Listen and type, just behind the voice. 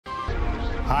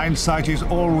Hindsight is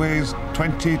always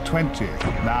 20/20.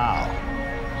 Now,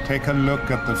 take a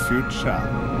look at the future.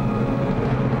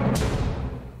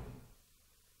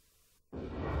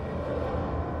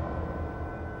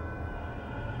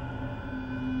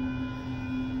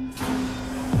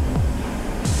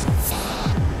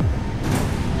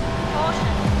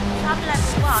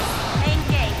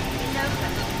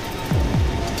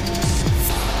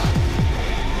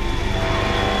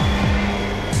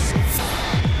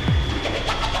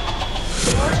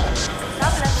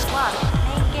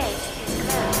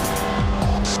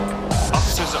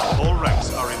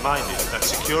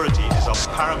 Security is of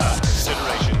paramount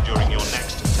consideration during your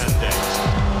next 10 days.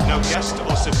 No guest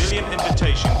or civilian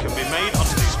invitation can be made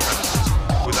onto these premises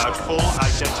without full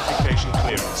identification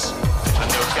clearance. And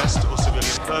no guest or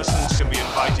civilian persons can be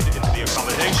invited into the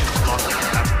accommodations block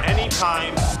at any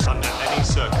time under any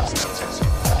circumstances.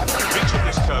 Breach of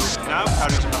this code now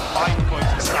carries a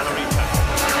 5-point salary penalty.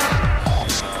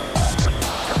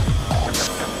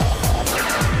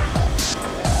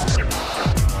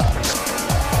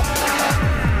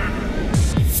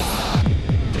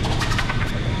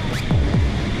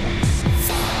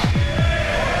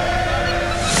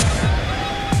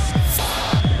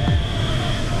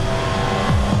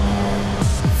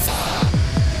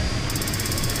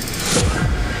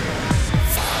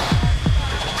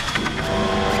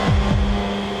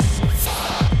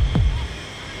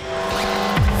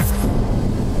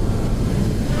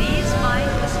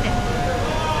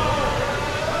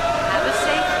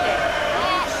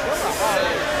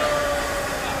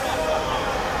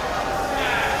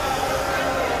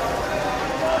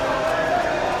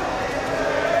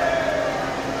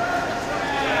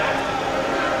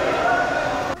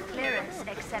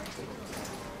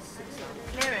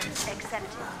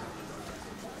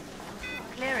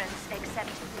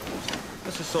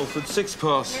 Salford, 6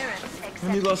 pass.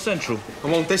 When you got Central? I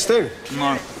want this too.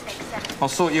 No. I'll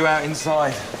sort you out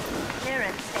inside.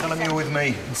 Tell them you're with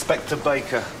me, Inspector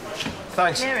Baker.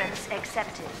 Thanks. Clearance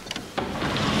accepted.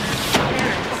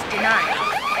 Clearance denied.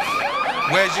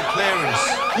 Where's your clearance?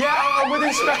 Yeah, I'm with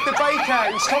Inspector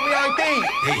Baker. He's got me ID.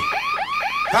 Hey.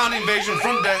 Pound invasion,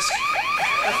 front desk.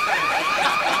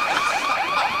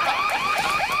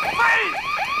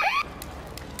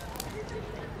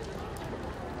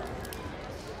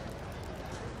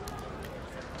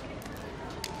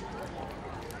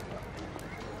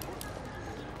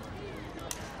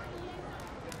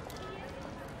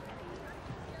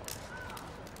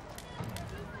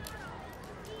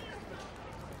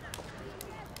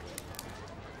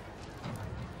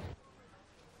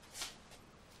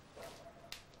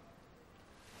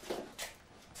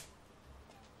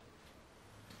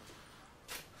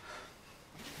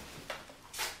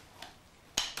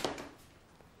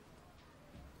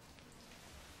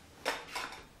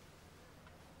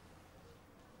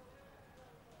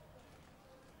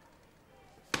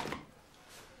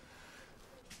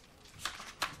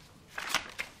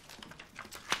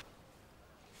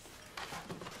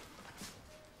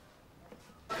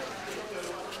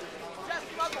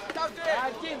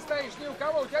 Один стоишь, ни у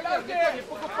кого, у тебя нет, никто не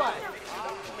покупает.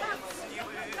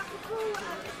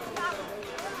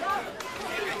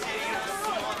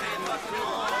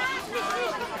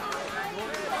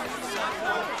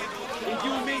 Иди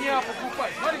у меня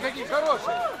покупай. Смотри, какие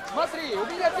хорошие. Смотри, у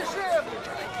меня дешевле.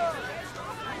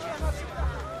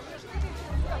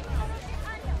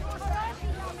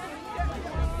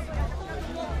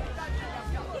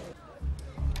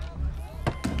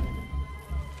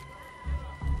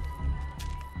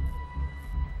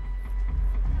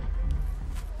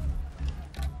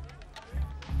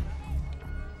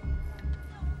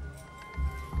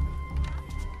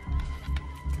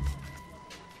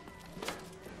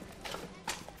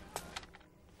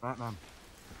 Right, ma'am.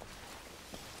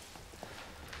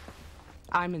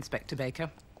 I'm Inspector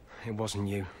Baker. It wasn't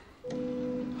you.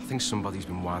 I think somebody's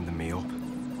been winding me up.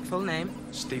 Full name?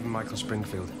 Stephen Michael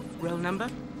Springfield. Roll number?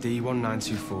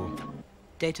 D1924.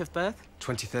 Date of birth?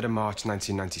 23rd of March,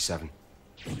 1997.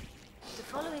 The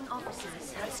following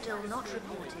officers have still not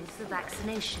reported for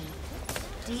vaccination.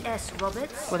 D.S.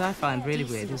 Roberts. What I find really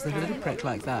weird is that a little prick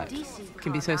like that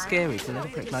can be so scary to a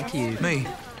little prick like you. Me?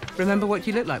 Remember what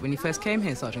you looked like when you first came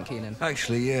here, Sergeant Keenan?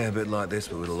 Actually, yeah, a bit like this,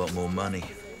 but with a lot more money.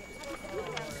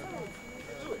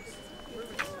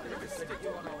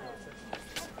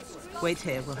 Wait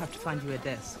here, we'll have to find you a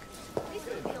desk.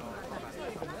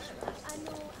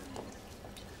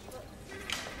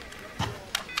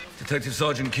 Detective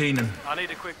Sergeant Keenan. I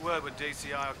need a quick word with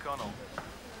DCI O'Connell.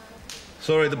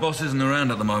 Sorry, the boss isn't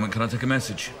around at the moment. Can I take a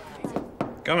message?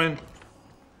 Come in.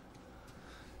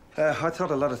 I thought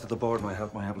a letter to the board might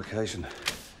help my application.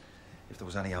 If there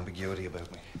was any ambiguity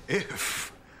about me.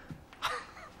 If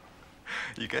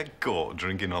you get caught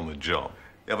drinking on the job,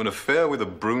 you have an affair with a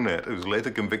brunette who's later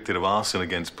convicted of arson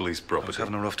against police property. I was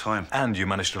having a rough time. And you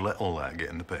managed to let all that get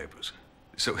in the papers.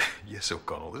 So, yes,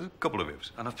 O'Connell, there's a couple of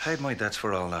ifs. And I've paid my debts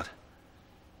for all that.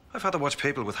 I've had to watch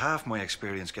people with half my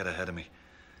experience get ahead of me.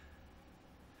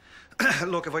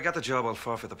 Look, if I get the job, I'll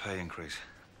forfeit the pay increase.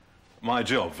 My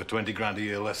job for 20 grand a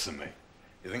year less than me.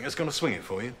 You think that's going to swing it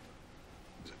for you?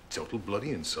 It's a total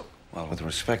bloody insult. Well, with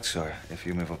respect, sir, if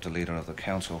you move up to leader of the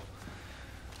council,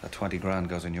 that 20 grand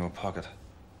goes in your pocket.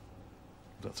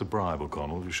 That's a bribe,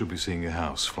 O'Connell. You should be seeing your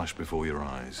house flash before your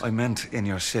eyes. I meant in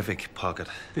your civic pocket.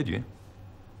 Did you?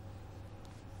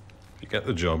 If you get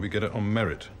the job, you get it on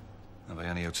merit. Have I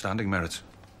any outstanding merits?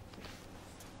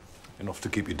 Enough to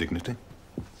keep your dignity.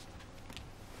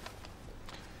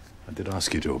 I did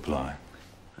ask you to apply.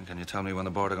 And can you tell me when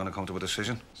the board are going to come to a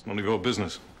decision? It's none of your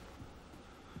business.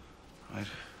 Right.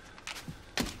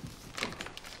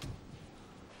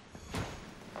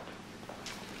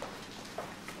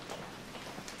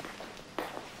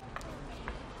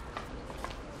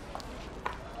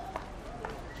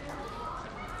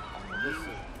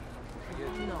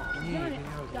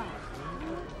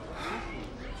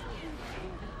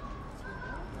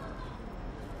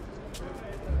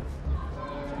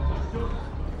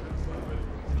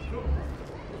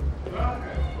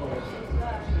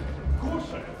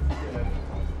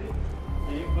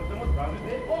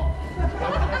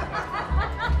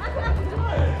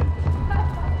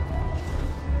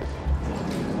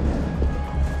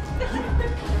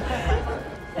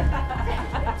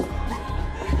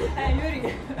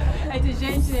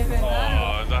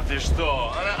 О, да ты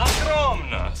что? Она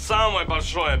огромна! Самое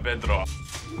большое бедро.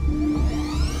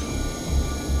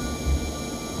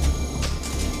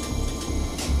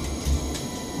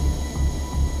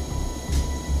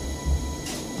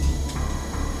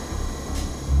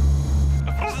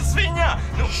 Просто свинья!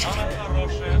 Ну, она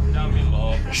хорошая для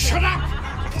милов. Shut up!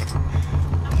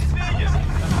 Извините.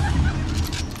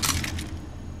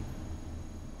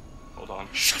 Hold on.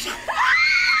 Shut up!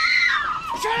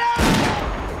 Shut up!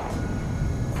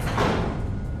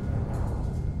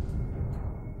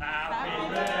 Happy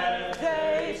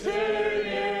birthday to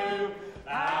you.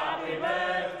 Happy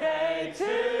birthday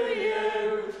to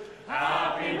you.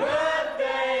 Happy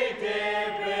birthday, dear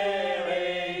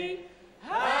Billy.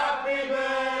 Happy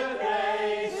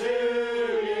birthday to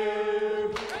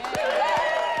you.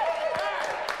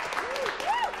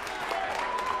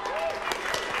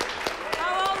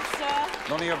 How old, sir?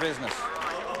 None of your business.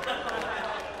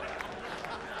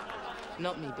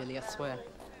 Not me, Billy, I swear.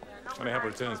 Only have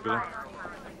returns, Billy.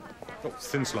 Oh,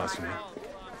 thin slice for me.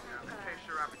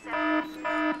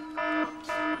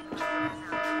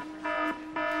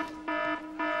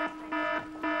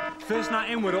 First night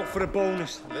in, we're up for a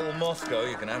bonus. Little Moscow,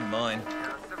 you can have mine.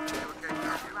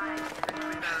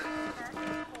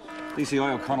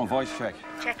 DCI O'Connell, voice check.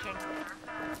 Checking.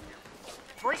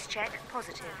 Voice check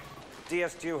positive.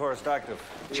 DS Dewhurst, active.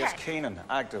 DS Check. Keenan,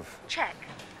 active. Check.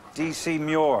 DC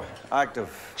Muir,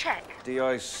 active. Check.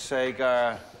 DI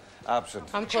Sagar, absent.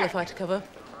 I'm qualified to cover.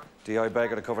 DI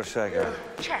Baker to cover Sagar.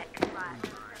 Check.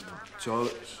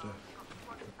 Toilets.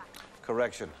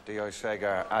 Correction, DI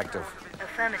Sagar, active.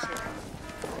 Affirmative.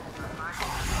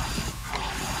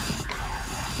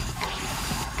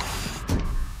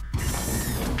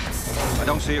 I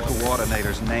don't see a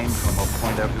coordinator's name come up.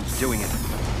 Find out who's doing it.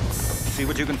 See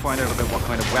what you can find out about what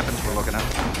kind of weapons we're looking at.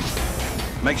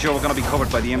 Make sure we're going to be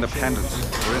covered by the independents.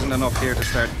 There isn't enough here to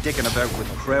start dicking about with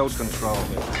crowd control.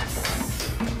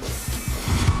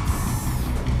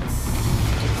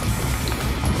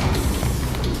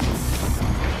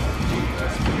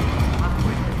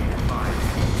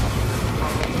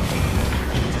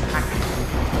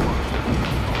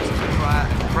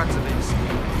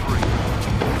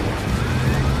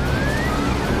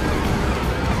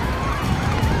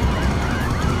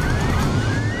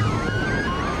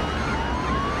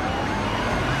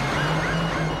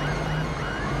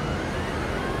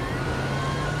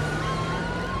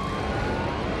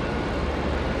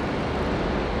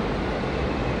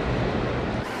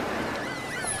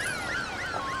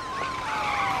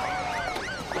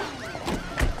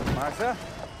 Martha,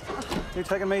 you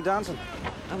taking me dancing?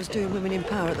 I was doing Women in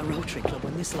Power at the Rotary Club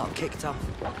when this lot kicked off.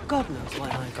 God knows why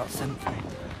I got sent for it.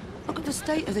 Look at the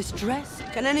state of this dress.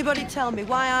 Can anybody tell me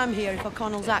why I'm here if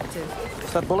O'Connell's active?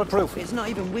 Is that bulletproof? It's not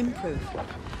even windproof.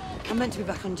 I'm meant to be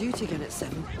back on duty again at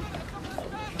 7.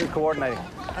 Who's coordinating?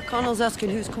 O'Connell's asking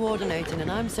who's coordinating, and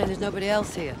I'm saying there's nobody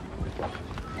else here.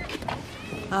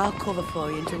 I'll cover for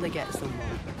you until they get someone.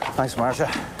 Thanks, Martha.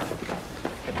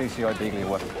 Get DCI Beagley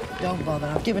what? Don't bother,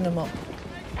 I've given them up.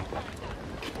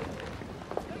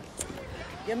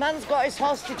 Your man's got his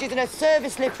hostages in a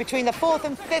service lift between the 4th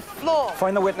and 5th floor.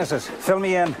 Find the witnesses. Fill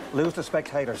me in. Lose the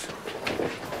spectators.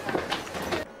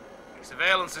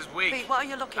 Surveillance is weak. Pete, what are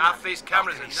you looking Half at? these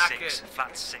cameras are Balcony knackered. 6,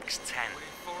 flat 610.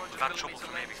 We've had trouble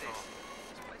from here before.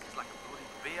 This place is like a bloody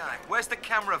beehive. Where's the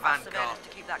camera van car? To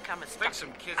keep that camera I stuck. think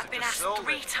some kids I've have been just asked sold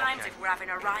 3 it. times if we're having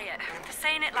a riot. They're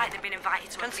saying it like they've been invited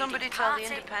to a Can somebody big tell the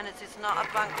party. independents it's not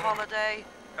a bank holiday?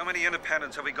 How many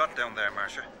independents have we got down there,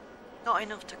 Marcia? Not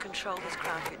enough to control this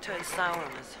crowd if it turns sour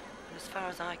on us. And as far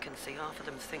as I can see, half of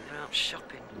them think they're out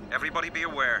shopping. Everybody be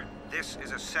aware. This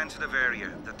is a sensitive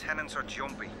area. The tenants are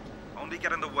jumpy. Only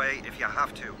get in the way if you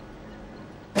have to.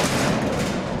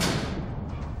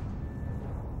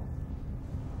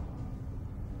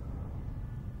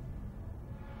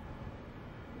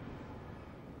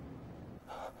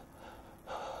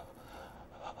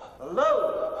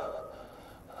 Hello?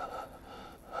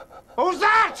 Who's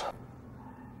that?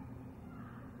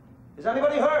 Is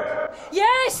anybody hurt?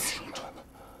 Yes!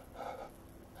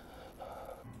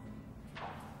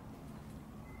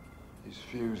 He's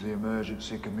fused the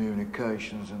emergency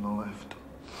communications in the lift.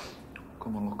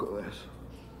 Come and look at this.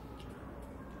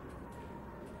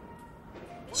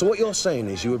 So what you're saying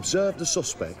is you observed the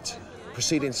suspect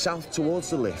proceeding south towards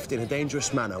the lift in a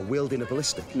dangerous manner, wielding a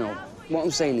ballistic? No. What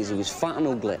I'm saying is he was fat and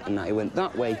ugly and that he went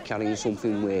that way carrying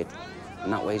something weird,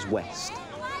 and that way's west.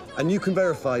 And you can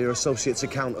verify your associate's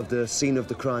account of the scene of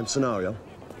the crime scenario?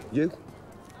 You?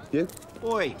 You?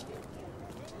 Oi!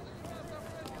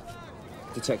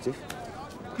 Detective?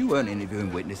 You weren't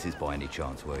interviewing witnesses by any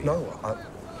chance, were you? No,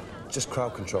 just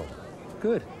crowd control.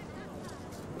 Good.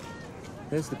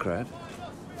 There's the crowd.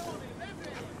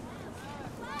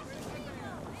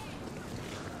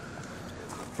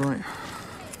 Right.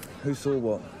 Who saw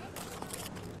what?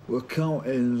 We're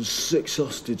counting 6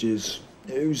 hostages.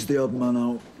 Who's the odd man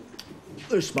out?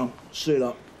 This man. See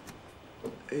that?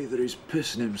 Either he's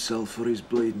pissing himself or he's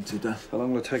bleeding to death. How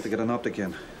long will it take to get an optic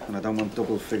in? And I don't want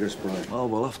double figure spray. Well,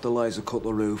 we'll have to laser cut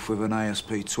the roof with an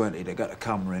ASP-20 to get a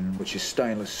camera in, which is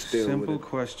stainless steel. Simple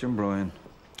question, Brian.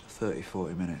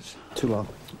 30-40 minutes. Too long.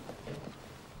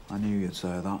 I knew you'd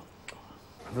say that.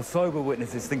 The sober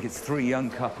witnesses think it's 3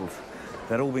 young couples.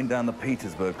 They'd all been down the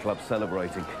Petersburg club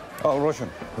celebrating. Oh, Russian.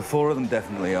 The 4 of them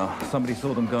definitely are. Somebody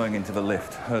saw them going into the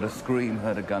lift, heard a scream,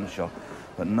 heard a gunshot.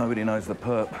 But nobody knows the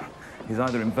perp. He's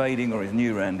either invading or he's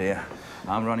new round here.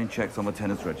 I'm running checks on the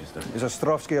tenant's register. Is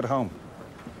Ostrovsky at home?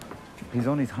 He's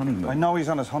on his honeymoon. I know he's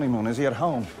on his honeymoon. Is he at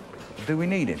home? Do we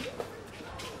need him?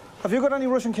 Have you got any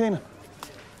Russian Keenan?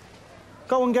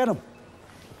 Go and get him.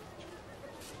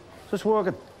 Just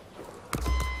working.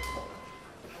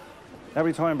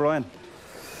 Every time, Brian.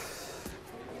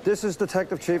 This is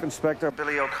Detective Chief Inspector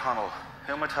Billy O'Connell.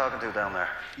 Who am I talking to down there?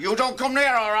 You don't come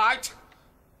near, all right?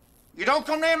 You don't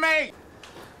come near me!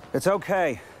 It's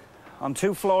okay. I'm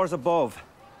 2 floors above.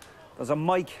 There's a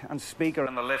mic and speaker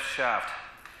in the lift shaft.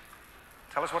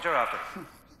 Tell us what you're after.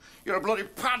 You're a bloody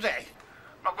paddy.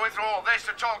 I'm not going through all this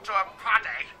to talk to a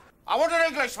paddy. I want an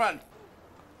Englishman.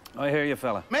 I hear you,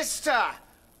 fella. Mister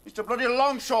bloody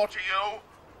Longshore to you,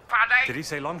 paddy. Did he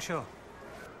say Longshore?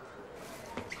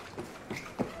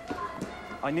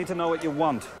 I need to know what you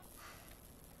want.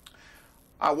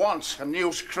 I want a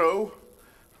news crew.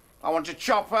 I want a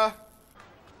chopper.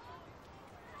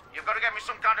 You've got to get me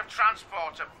some kind of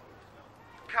transporter.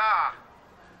 Car.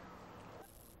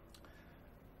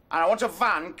 And I want a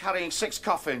van carrying 6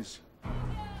 coffins.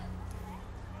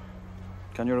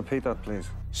 Can you repeat that, please?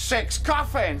 6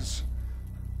 coffins!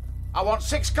 I want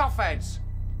 6 coffins!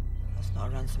 That's not a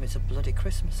ransom, it's a bloody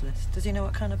Christmas list. Does he know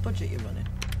what kind of budget you're running?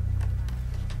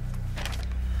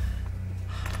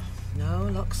 No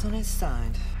locks on his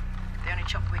side. The only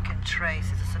chopper we can trace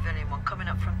is a civilian one coming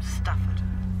up from Stafford.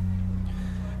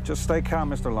 Just stay calm,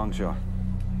 Mr. Longshore.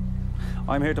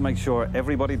 I'm here to make sure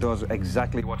everybody does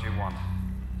exactly what you want.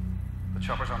 The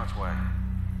chopper's on its way.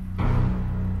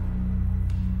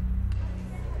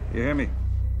 You hear me?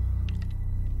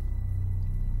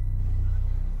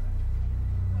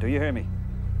 Do you hear me?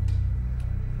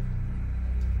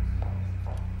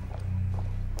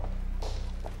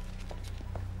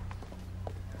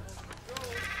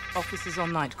 Officers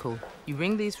on night call. You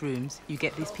ring these rooms, you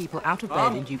get these people out of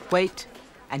bed, and you wait,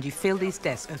 and you fill these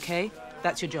desks, okay?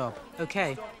 That's your job,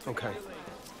 okay? Okay.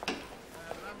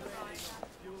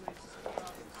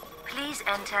 Please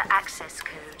enter access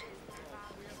code.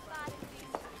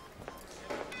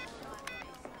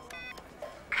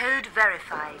 Code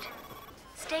verified.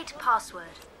 State password.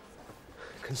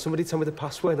 Can somebody tell me the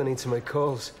password? I need to make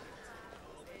calls.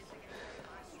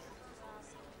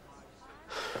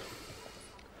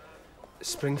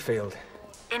 Springfield.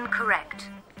 Incorrect.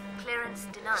 Clearance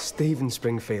denied. Stephen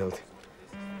Springfield.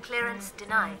 Clearance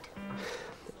denied.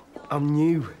 I'm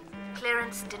new.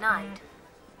 Clearance denied.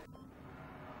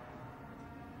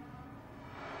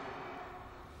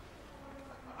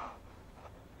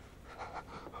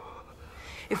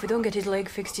 If we don't get his leg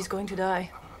fixed, he's going to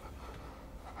die.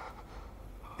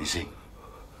 Is he?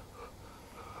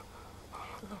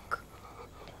 Look,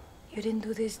 you didn't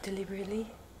do this deliberately.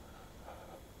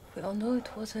 We all know it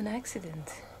was an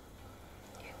accident.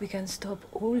 We can stop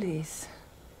all this.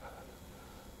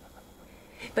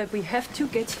 But we have to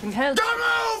get him help. Don't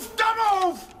move! Don't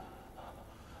move!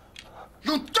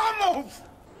 You don't move!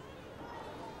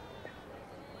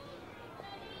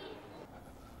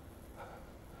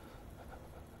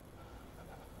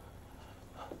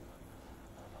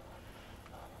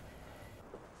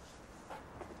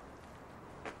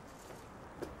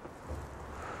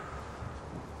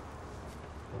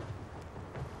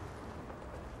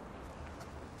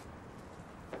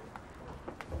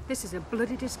 This is a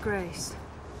bloody disgrace.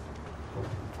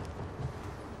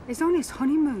 He's on his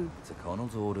honeymoon. It's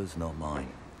O'Connell's orders, not mine.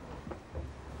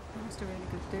 That was a really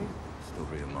good do.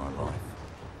 Story of my life.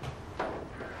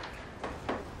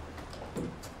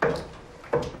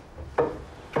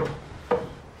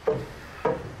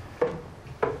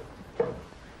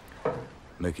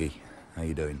 Mickey, how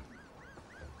you doing?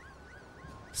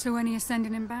 So when are you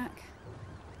sending him back?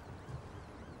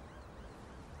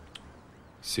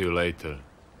 See you later.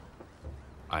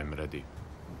 I'm ready.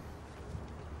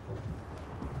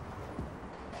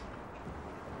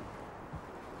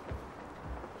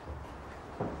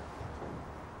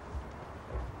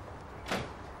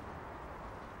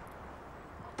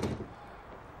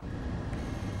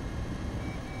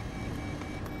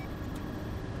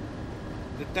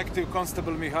 Detective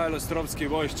Constable Mikhail Ostrovsky,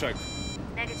 voice check.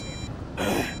 Negative.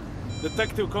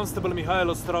 Detective Constable Mikhail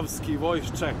Ostrovsky, voice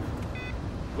check.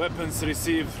 Weapons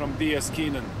received from D.S.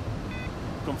 Keenan.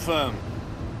 Confirm.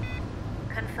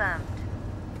 Confirmed.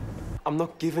 I'm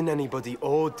not giving anybody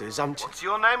orders, I'm just... What's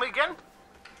your name again?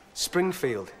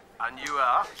 Springfield. And you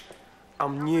are?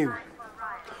 I'm new.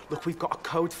 Look, we've got a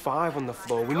code 5 on the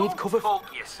floor. We need cover... Go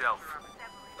fuck yourself.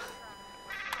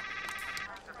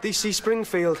 DC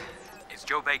Springfield. It's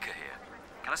Joe Baker here.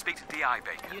 Can I speak to D.I.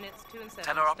 Baker? Units 2 and 7.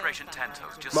 Tell her Operation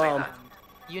Tentos. Just Mom. say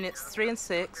that. Units 3 and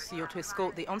 6, you're to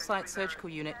escort the on-site surgical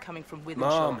unit coming from Wythenshawe.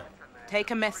 Mom.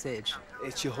 Take a message.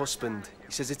 It's your husband.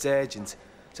 He says it's urgent.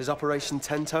 Says Operation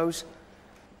Tentos.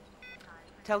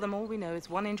 Tell them all we know is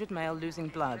one injured male losing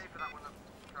blood.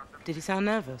 Did he sound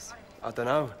nervous? I don't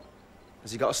know.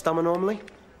 Has he got a stammer normally?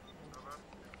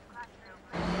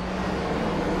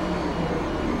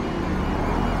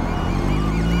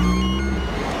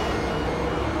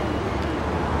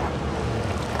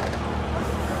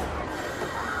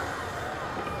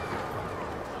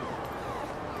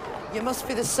 You must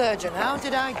be the surgeon. How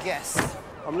did I guess?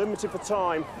 I'm limited for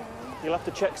time. You'll have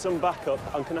to check some backup,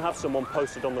 and can I have someone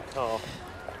posted on the car?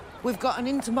 We've got an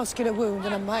intermuscular wound,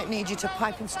 and I might need you to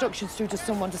pipe instructions through to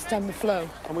someone to stem the flow.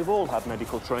 And we've all had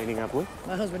medical training, have we?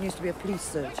 My husband used to be a police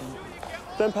surgeon.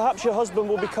 Then perhaps your husband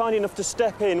will be kind enough to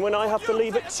step in when I have to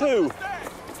leave at 2.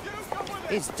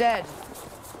 He's dead.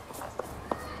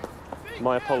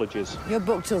 My apologies. You're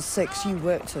booked till 6, you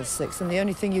work till 6, and the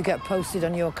only thing you get posted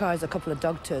on your car is a couple of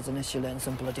dog turds unless you learn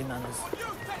some bloody manners.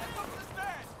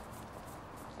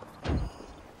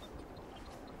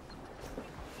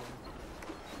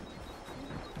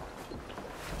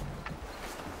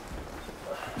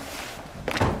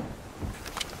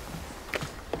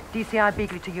 DCI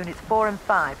Beagley to units 4 and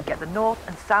 5. Get the north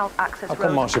and south access roads. How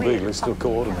come Marshal Beagley's still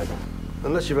coordinating?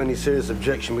 Unless you've any serious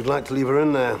objection, we'd like to leave her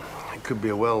in there. It could be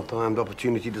a well-timed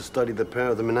opportunity to study the pair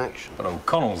of them in action. But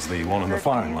O'Connell's the one in the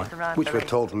firing line. Which we're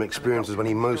told from experience is when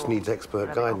he most needs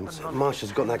expert guidance.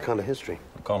 Marshall's got that kind of history.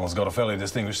 O'Connell's got a fairly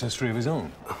distinguished history of his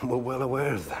own. We're well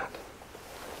aware of that.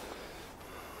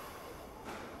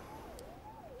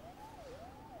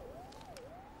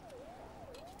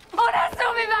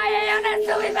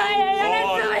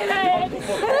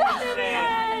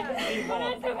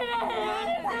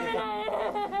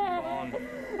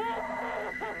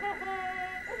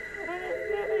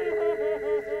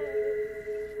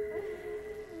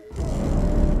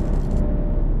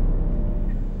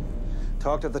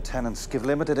 Talk to the tenants, give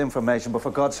limited information, but for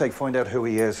God's sake, find out who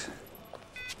he is.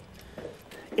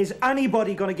 Is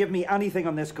anybody going to give me anything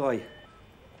on this guy?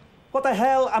 What the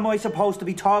hell am I supposed to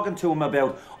be talking to him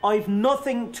about? I've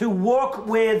nothing to work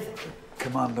with.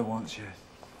 Commander wants you.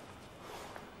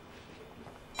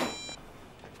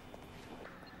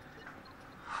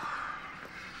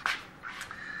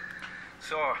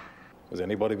 So, Has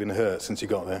anybody been hurt since you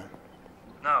got there?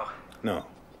 No.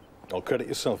 I'll credit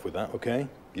yourself with that, okay?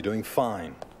 You're doing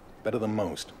fine. Better than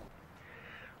most.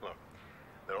 Look,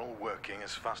 they're all working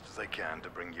as fast as they can to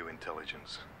bring you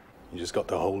intelligence. You just got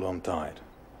to hold on tight.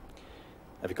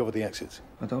 Have you covered the exits?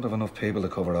 I don't have enough people to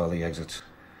cover all the exits.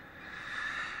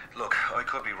 Look, I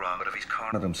could be wrong, but if he's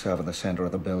cornered himself in the centre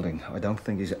of the building, I don't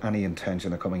think he's any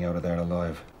intention of coming out of there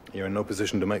alive. You're in no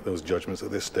position to make those judgments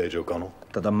at this stage, O'Connell.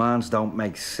 The demands don't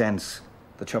make sense.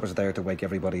 The chopper's there to wake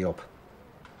everybody up.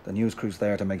 The news crew's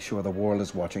there to make sure the world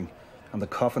is watching. And the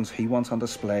coffins he wants on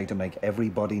display to make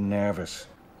everybody nervous.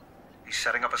 He's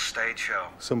setting up a stage show.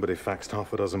 Somebody faxed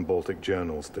half a dozen Baltic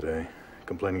journals today,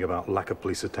 complaining about lack of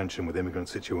police attention with immigrant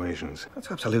situations.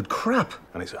 That's absolute crap.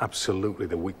 And it's absolutely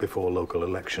the week before local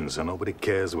elections, so nobody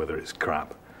cares whether it's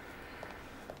crap.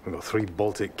 We've got 3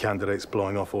 Baltic candidates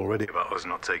blowing off already about us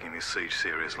not taking this siege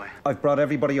seriously. I've brought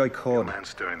everybody I could. The man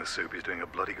stirring the soup is doing a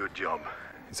bloody good job.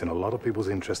 It's in a lot of people's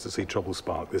interest to see trouble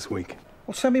spark this week.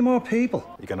 Well, send me more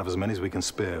people. You can have as many as we can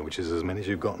spare, which is as many as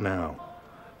you've got now.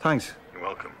 Thanks. You're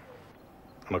welcome.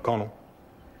 And O'Connell,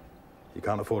 you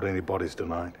can't afford any bodies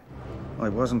tonight. I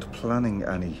wasn't planning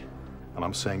any. And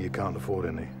I'm saying you can't afford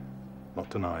any.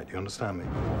 Not tonight, you understand me?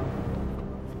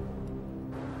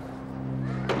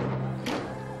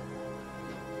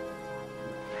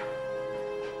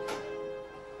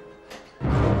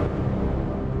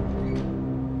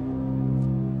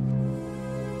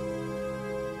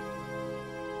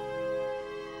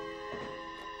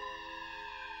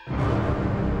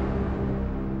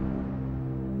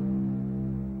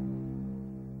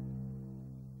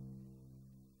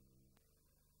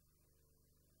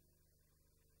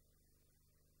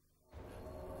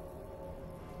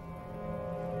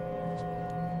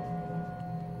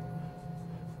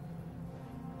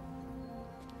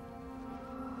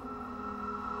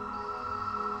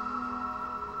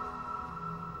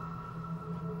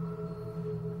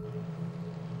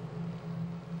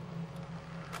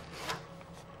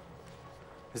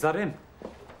 Is that him?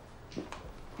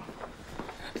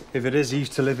 If it is, he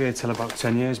used to live here till about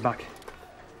 10 years back.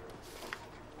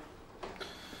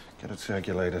 Get it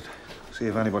circulated. See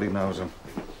if anybody knows him.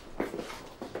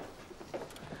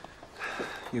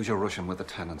 Use your Russian with the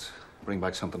tenants. Bring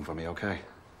back something for me, okay?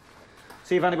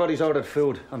 See if anybody's ordered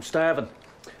food. I'm starving.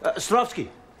 Ostrovsky!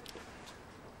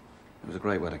 It was a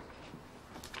great wedding.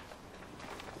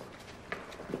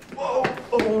 Whoa,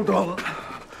 hold on.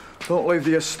 Don't leave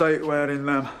the estate wearing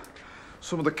them.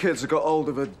 Some of the kids have got hold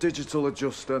of a digital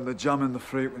adjuster and they're jamming the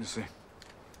frequency.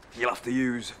 You'll have to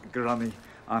use Granny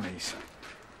Annie's.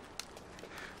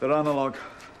 They're analogue.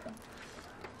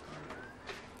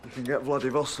 You can get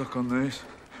Vladivostok on these.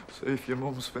 See if your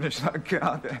mum's finished that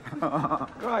card.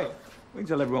 Right. We can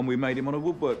tell everyone we made him on a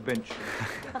woodwork bench.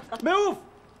 Move!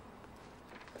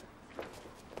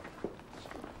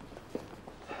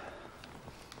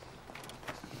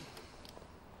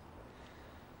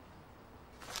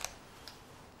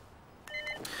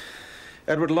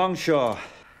 Edward Longshaw.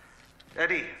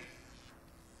 Eddie.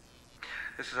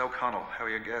 This is O'Connell. How are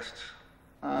your guests?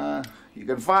 You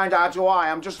can find out who I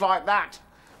am just like that.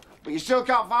 But you still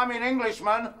can't find me an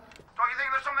Englishman. Don't you think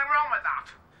there's something wrong with that?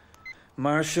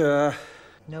 Marcia.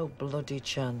 No bloody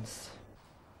chance.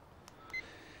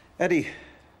 Eddie,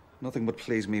 nothing would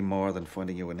please me more than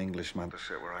finding you an Englishman to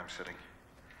sit where I'm sitting.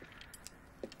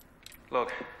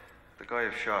 Look, the guy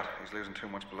you've shot, he's losing too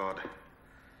much blood.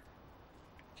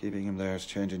 Keeping him there is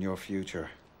changing your future.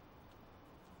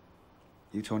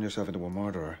 You turn yourself into a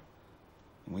murderer,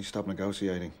 and we stop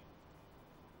negotiating.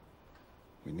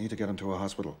 We need to get him to a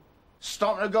hospital.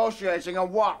 Stop negotiating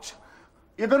and what?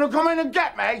 You're gonna come in and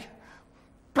get me?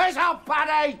 Piss out,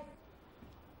 Paddy!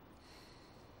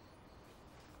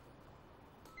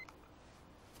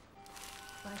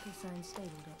 Vital signs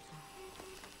stable,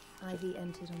 Doctor. IV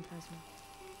entered on plasma.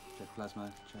 Check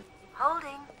plasma, check.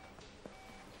 Holding.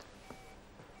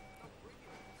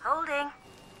 Holding.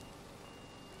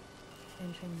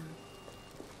 Entering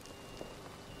now.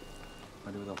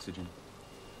 Ready with oxygen.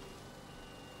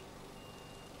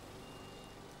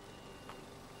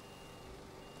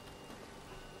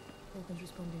 Organs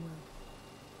responding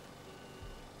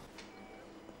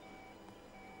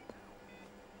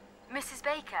well. Mrs.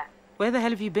 Baker. Where the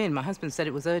hell have you been? My husband said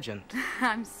it was urgent.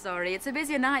 I'm sorry. It's a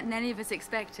busier night than any of us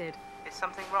expected. Is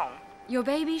something wrong? Your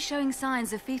baby's showing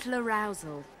signs of fetal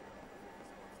arousal.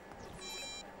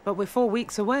 But we're 4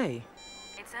 weeks away.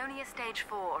 It's only a stage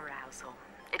 4 arousal.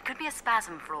 It could be a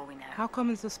spasm for all we know. How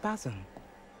common's a spasm?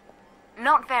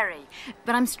 Not very.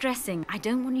 But I'm stressing. I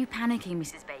don't want you panicking,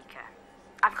 Mrs. Baker.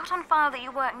 I've got on file that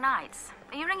you work nights.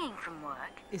 Are you ringing from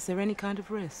work? Is there any kind of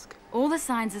risk? All the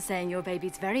signs are saying your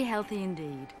baby's very healthy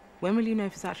indeed. When will you know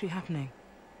if it's actually happening?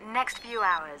 Next few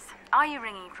hours. Are you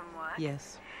ringing from work?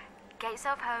 Yes. Get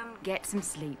yourself home. Get some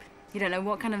sleep. You don't know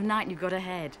what kind of night you've got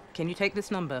ahead. Can you take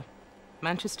this number?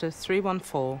 Manchester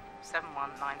 314-7194.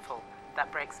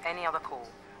 That breaks any other call.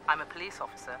 I'm a police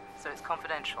officer, so it's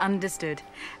confidential. Understood.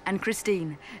 And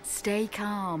Christine, stay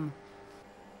calm.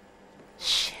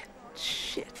 Shit.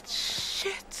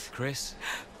 Chris?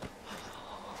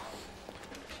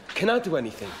 Can I do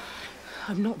anything?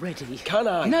 I'm not ready. Can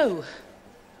I? No.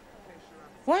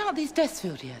 Why aren't these desks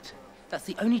filled yet? That's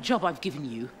the only job I've given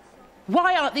you.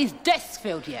 Why aren't these desks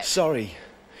filled yet? Sorry.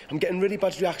 I'm getting really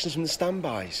bad reactions from the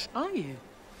standbys. Are you?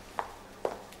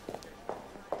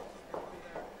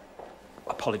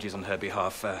 Apologies on her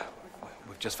behalf.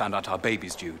 We've just found out our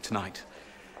baby's due tonight.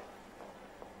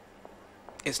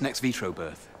 It's next vitro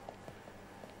birth.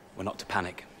 We're not to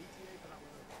panic.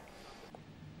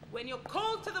 When you're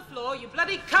called to the floor, you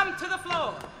bloody come to the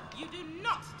floor. You do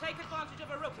not take advantage of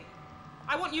a rookie.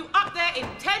 I want you up there in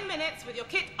 10 minutes with your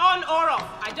kit on or off.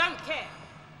 I don't care.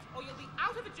 Or you'll be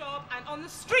out of a job and on the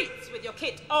streets with your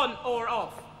kit on or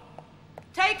off.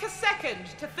 Take a second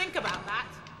to think about that.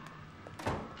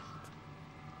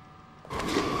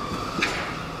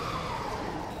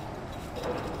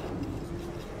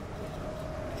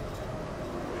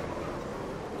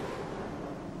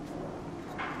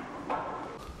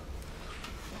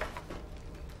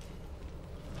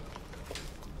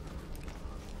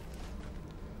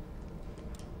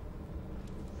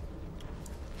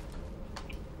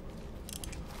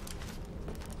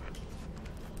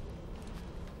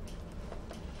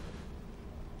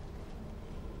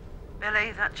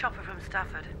 Billy, that chopper from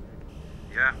Stafford.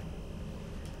 Yeah?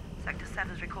 Sector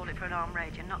 7's recalled it for an armed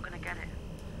raid. You're not going to get it.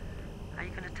 Are you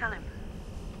going to tell him?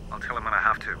 I'll tell him when I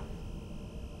have to.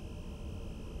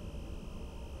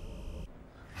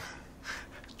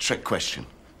 Trick question.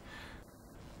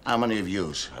 How many of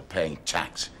yous are paying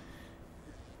tax?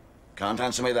 Can't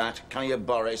answer me that, can you,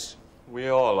 Boris? We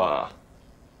all are.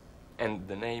 And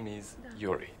the name is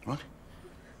Yuri. What?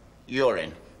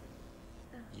 Urine?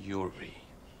 Yuri.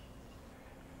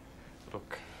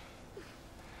 Look,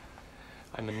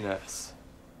 I'm a nurse.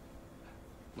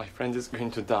 My friend is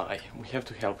going to die. We have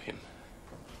to help him.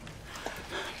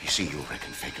 You see, you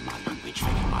reckon faking my language,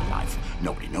 faking my life.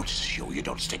 Nobody notices you. You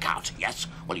don't stick out, yes?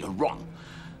 Well, you're wrong.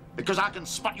 Because I can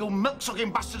spot you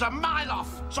milk-sucking bastards a mile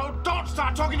off. So don't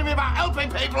start talking to me about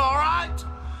helping people, all right?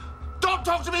 Don't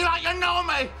talk to me like you know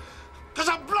me, because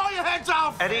I'll blow your heads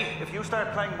off. Eddie, if you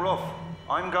start playing rough,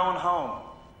 I'm going home.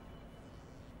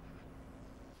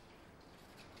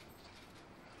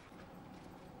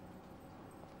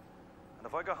 And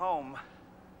if I go home,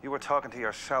 you were talking to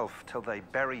yourself till they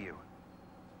bury you.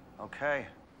 Okay?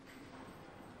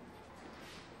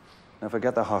 Now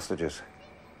forget the hostages.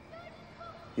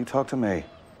 You talk to me.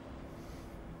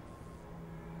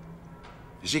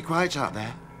 Is he quiet out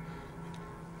there?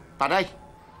 Paddy?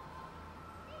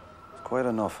 It's quite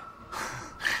enough.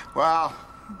 Well,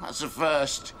 that's the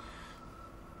first.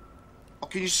 What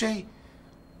can you see?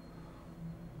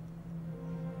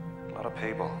 A lot of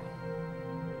people.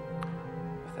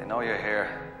 If they know you're here,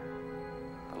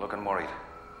 they're looking worried.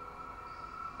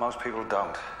 Most people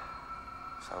don't,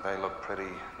 so they look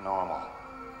pretty normal.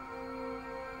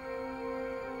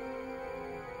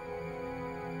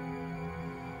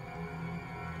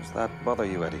 Does that bother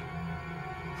you, Eddie?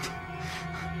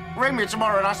 Ring me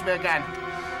tomorrow and ask me again.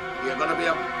 You're gonna be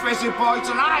a busy boy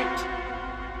tonight.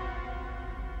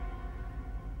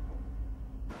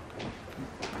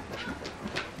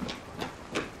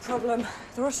 Problem.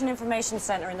 The Russian information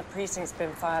centre in the precinct's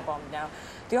been firebombed now.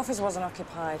 The office wasn't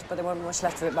occupied, but there won't be much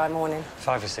left of it by morning.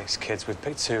 5 or 6 kids. We've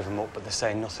picked 2 of them up, but they're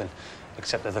saying nothing,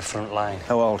 except they're the front line.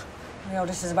 How old? The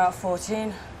oldest is about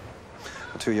 14.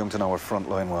 Too young to know what front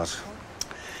line was.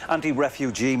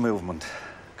 Anti-refugee movement.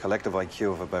 Collective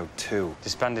IQ of about 2.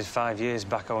 Disbanded 5 years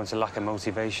back owing to lack of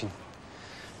motivation.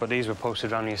 But these were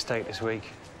posted around the estate this week.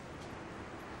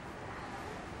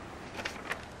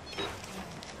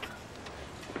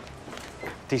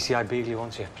 DCI Beagley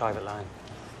wants you, private line.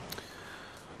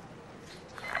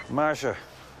 Marsha,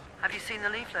 Have you seen the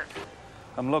leaflets?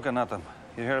 I'm looking at them.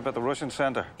 You hear about the Russian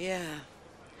centre? Yeah.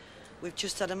 We've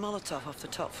just had a Molotov off the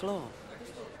top floor.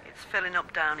 It's filling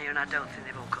up down here, and I don't think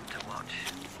they've all come to watch.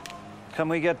 Can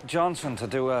we get Johnson to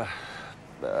do a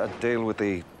deal with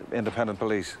the independent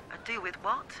police? A deal with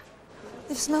what?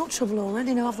 They've smelt trouble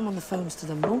already. Now have them on the phones to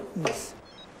the mountains.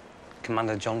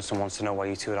 Commander Johnson wants to know why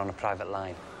you 2 are on a private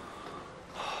line.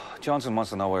 Johnson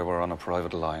wants to know why we're on a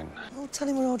private line. Well, tell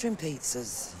him we're ordering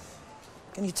pizzas.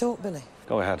 Can you talk, Billy?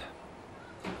 Go ahead.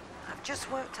 I've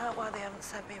just worked out why they haven't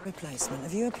sent me a replacement.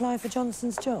 Have you applied for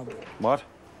Johnson's job? What?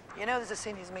 You know there's a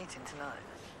seniors meeting tonight.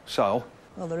 So?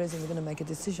 Well, there is, and they're going to make a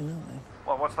decision, aren't they?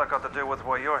 Well, what's that got to do with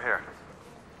why you're here?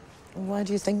 Why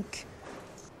do you think?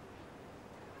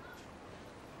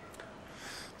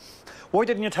 Why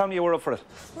didn't you tell me you were up for it?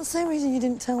 Well, the same reason you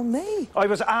didn't tell me. I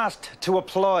was asked to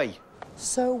apply.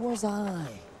 So was I.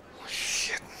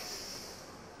 Shit.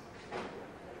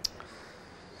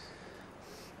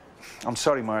 I'm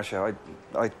sorry, Marcia.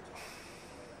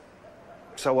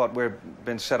 So what, we're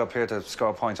been set up here to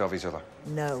score points off each other?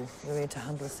 No, we're here to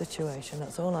handle a situation.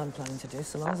 That's all I'm planning to do.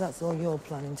 So long as that's all you're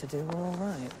planning to do, we're all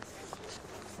right.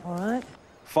 All right?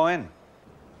 Fine.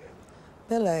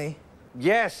 Billy?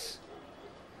 Yes.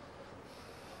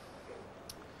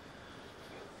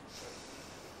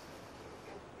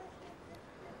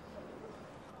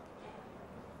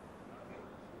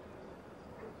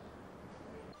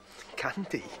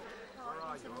 Candy?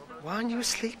 Why aren't you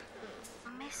asleep?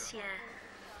 I miss you.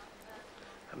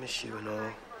 I miss you and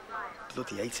all.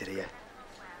 Bloody hate it here.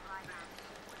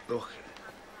 Look,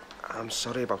 I'm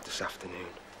sorry about this afternoon.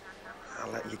 I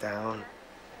let you down.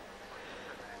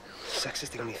 Sex is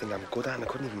the only thing I'm good at, and I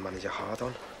couldn't even manage a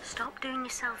hard-on. Stop doing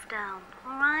yourself down,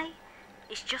 all right?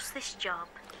 It's just this job.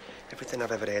 Everything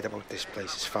I've ever heard about this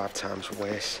place is 5 times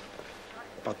worse.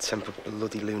 Bad-tempered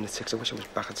bloody lunatics. I wish I was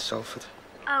back at Salford.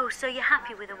 Oh, so you're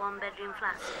happy with a one-bedroom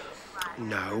flat?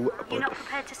 No, but... You're not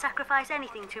prepared to sacrifice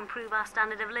anything to improve our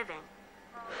standard of living?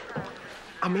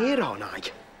 I'm here, aren't I?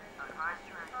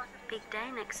 Big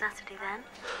day next Saturday, then.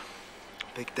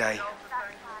 Big day.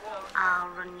 I'll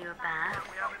run you a bath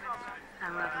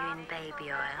and rub you in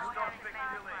baby oil,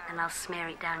 and I'll smear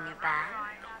it down your back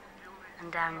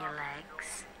and down your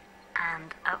legs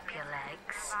and up your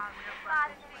legs.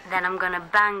 Then I'm gonna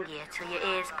bang you till your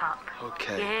ears pop.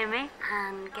 Okay. You hear me?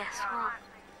 And guess what?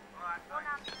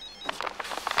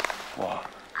 What?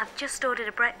 I've just ordered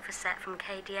a breakfast set from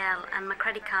KDL and my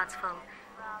credit card's full.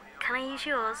 Can I use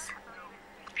yours?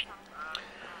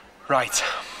 Right.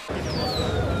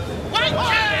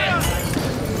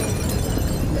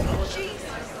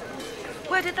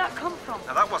 Where did that come from?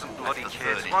 Now, that wasn't bloody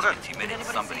kids, was it? 20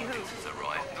 minutes, somebody thinks it's a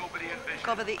riot. Nobody envisioned.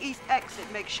 Cover the east exit.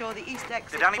 Make sure the east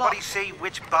exit. Did anybody see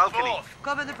which balcony?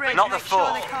 Cover the bridge. Not the make sure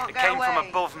fourth. they can't It get came away. from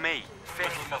above me.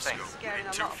 Fifth, I think. Scaring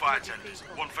a 2 lot of fire bloody tenders.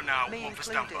 people. 1 for now, Me 1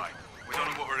 for included. standby. We don't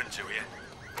know what we're into here.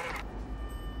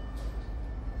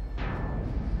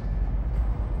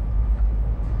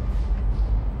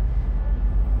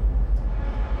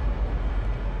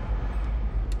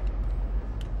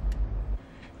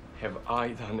 Have I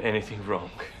done anything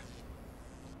wrong?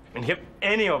 And have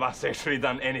any of us actually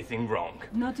done anything wrong?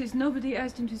 Notice nobody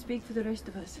asked him to speak for the rest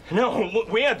of us. No,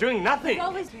 we are doing nothing. He's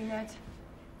always doing that.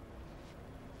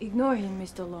 Ignore him,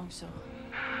 Mr. Longsaw.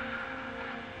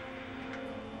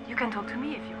 You can talk to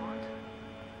me if you want.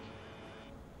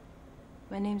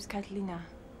 My name's Catalina.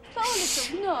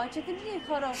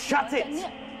 Shut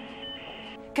it!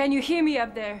 Can you hear me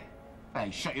up there? Hey,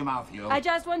 shut your mouth, you. I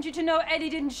just want you to know Eddie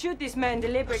didn't shoot this man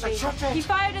deliberately. Shut it. He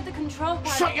fired at the control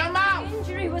panel. Shut your mouth! The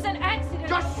injury was an accident.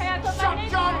 Just okay, I got shut my name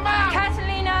your down. mouth!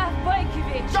 Catalina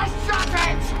Vojkovic. Just shut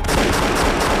it!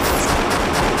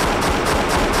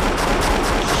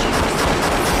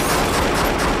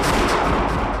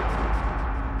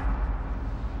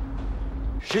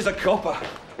 She's a copper.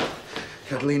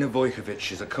 Catalina Vojkovic,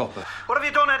 she's a copper. What have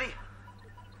you done, Eddie?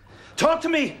 Talk to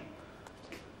me!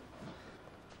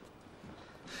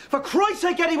 For Christ's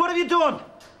sake, Eddie, what have you done?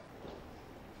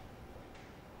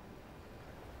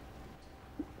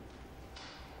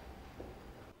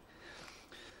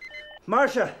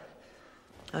 Marcia!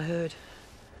 I heard.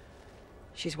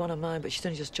 She's one of mine, but she's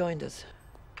only just joined us.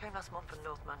 Came last month from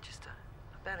North Manchester.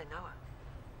 I barely know her.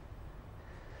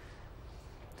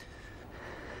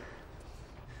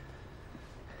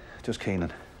 Just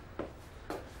Keenan.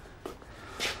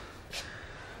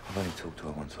 I've only talked to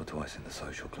her once or twice in the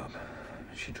social club.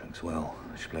 She drinks well.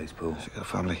 She plays pool. She got a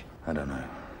family? I don't know.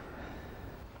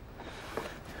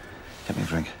 Get me a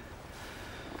drink.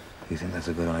 You think that's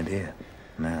a good idea?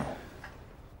 Now?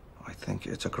 I think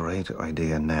it's a great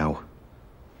idea now.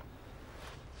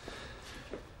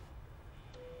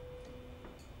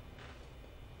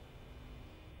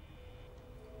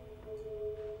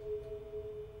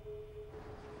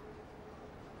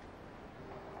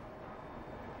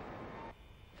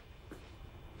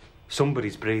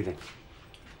 Somebody's breathing.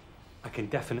 I can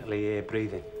definitely hear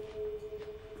breathing.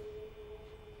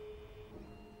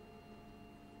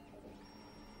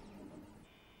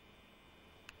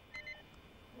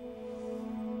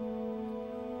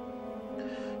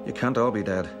 You can't all be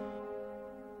dead.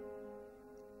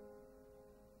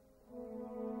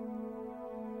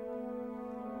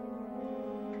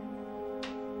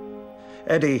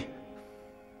 Eddie.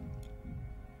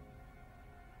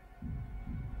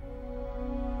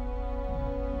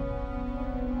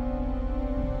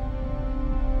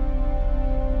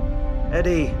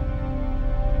 Eddie.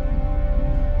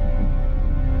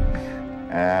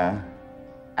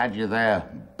 Had you there,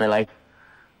 Billy.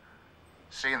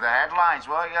 Seeing the headlines,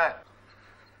 weren't you?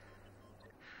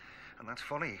 And that's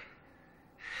funny.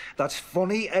 That's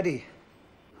funny, Eddie.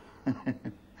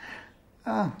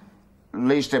 At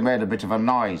least it made a bit of a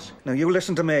noise. Now, you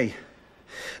listen to me.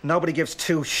 Nobody gives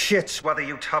two shits whether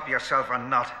you top yourself or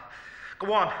not.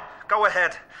 Go on, go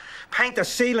ahead. Paint the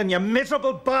ceiling, you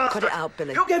miserable bastard. Cut it out,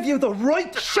 Billy. Who gave you the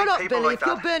right to Shut treat up, people Billy. like If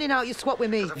you're that? burning out, you swap with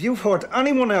me. If you've hurt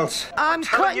anyone else, I'm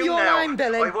telling cutting you your now, line,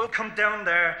 Billy. I will come down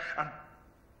there and...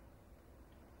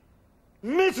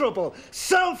 Miserable,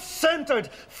 self-centered,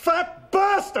 fat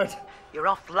bastard! You're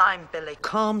offline, Billy.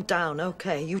 Calm down,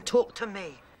 okay? You talk to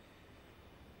me.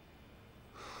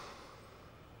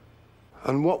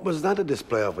 And what was that a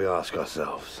display of, we ask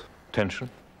ourselves? Tension,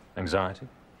 anxiety,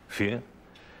 fear.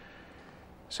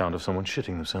 Sound of someone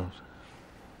shitting themselves.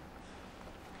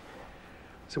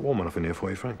 Is it warm enough in here for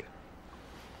you, Frank?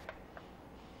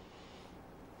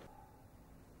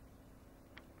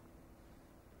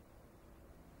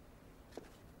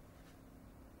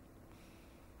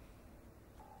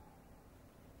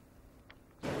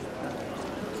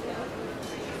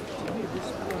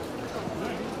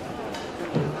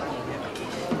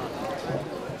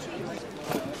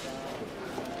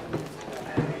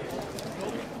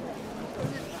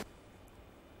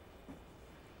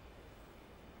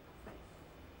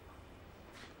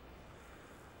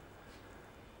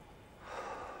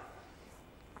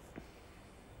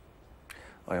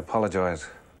 I apologize.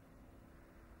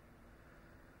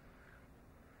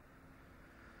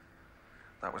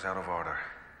 That was out of order.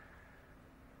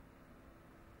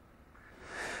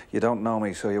 You don't know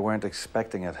me, so you weren't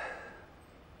expecting it.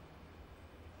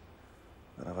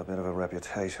 But I have a bit of a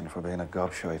reputation for being a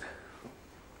gobshite.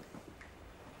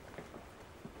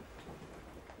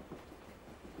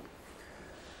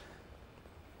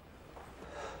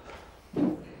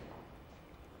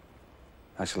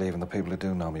 Actually, even the people who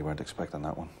do know me weren't expecting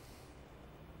that one.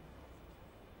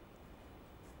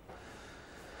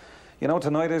 You know what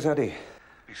tonight is, Eddie?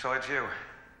 Besides you.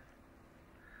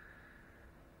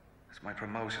 It's my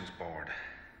promotions board.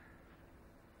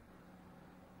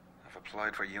 I've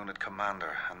applied for unit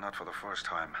commander, and not for the first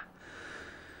time.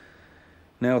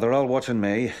 Now, they're all watching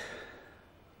me,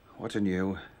 watching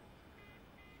you,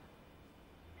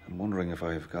 and wondering if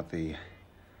I've got the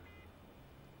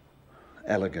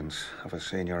elegance of a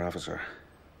senior officer.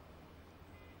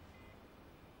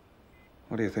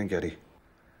 What do you think, Eddie?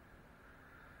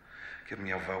 Give me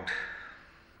your vote.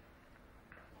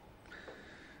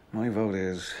 My vote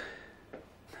is...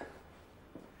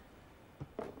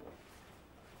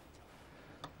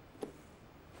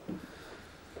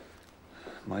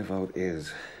 My vote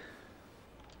is...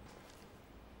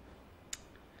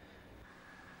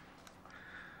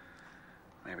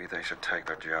 Maybe they should take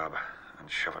their job and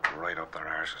shove it right up their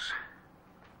arses.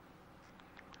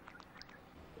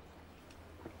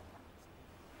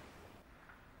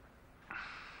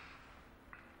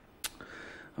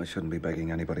 I shouldn't be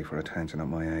begging anybody for attention at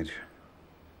my age.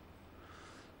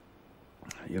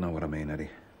 You know what I mean, Eddie.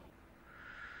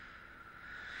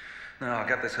 Now, I'll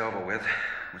get this over with,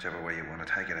 whichever way you want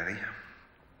to take it, Eddie.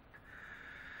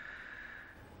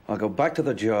 I'll go back to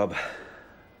the job,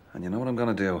 and you know what I'm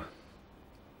going to do?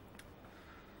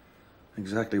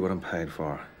 Exactly what I'm paid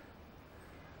for.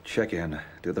 Check in,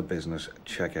 do the business,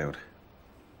 check out.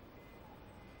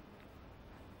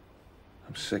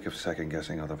 I'm sick of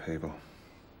second-guessing other people.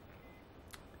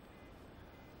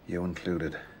 You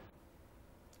included.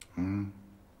 You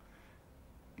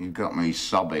got me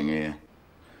sobbing here.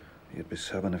 You'd be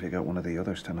sobbing if you got one of the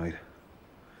others tonight.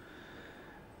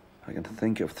 I can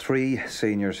think of 3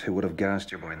 seniors who would have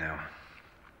gassed you by now.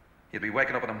 You'd be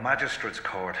waking up in a magistrate's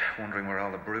court, wondering where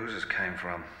all the bruises came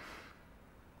from.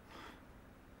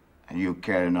 And you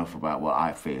care enough about what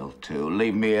I feel to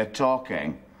leave me here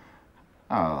talking?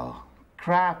 Oh,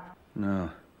 crap. No,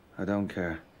 I don't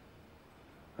care.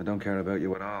 I don't care about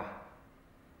you at all.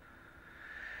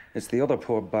 It's the other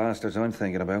poor bastards I'm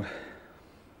thinking about.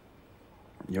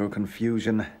 Your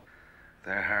confusion,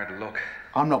 their hard luck.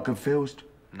 I'm not confused.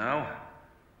 No.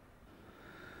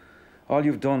 All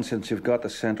you've done since you've got the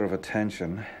centre of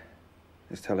attention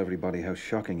is tell everybody how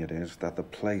shocking it is that the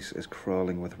place is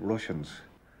crawling with Russians.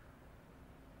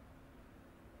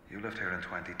 You left here in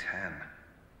 2010.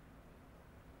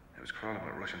 It was crawling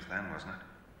with Russians then, wasn't it?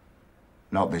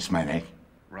 Not this many.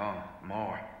 Wrong.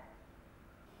 More.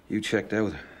 You checked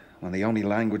out when the only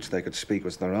language they could speak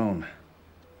was their own.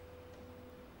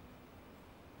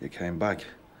 You came back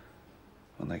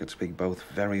when they could speak both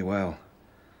very well.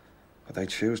 But they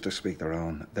choose to speak their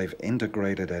own. They've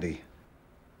integrated, Eddie.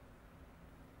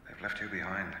 I've left you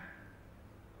behind.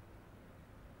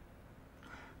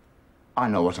 I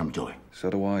know what I'm doing.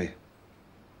 So do I.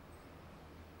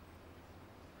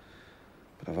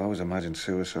 But I've always imagined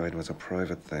suicide was a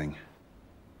private thing.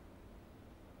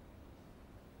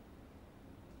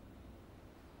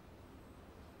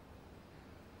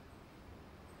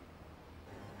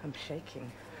 I'm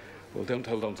shaking. Well, don't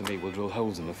hold on to me. We'll drill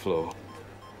holes in the floor.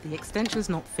 The extension's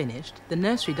not finished. The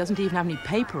nursery doesn't even have any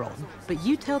paper on. But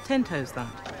you tell Tentos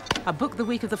that. I booked the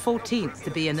week of the 14th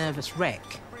to be a nervous wreck.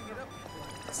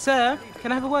 Sir,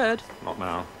 can I have a word? Not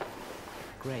now.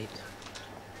 Great.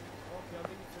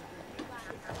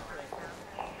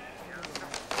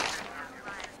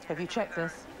 Have you checked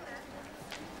this?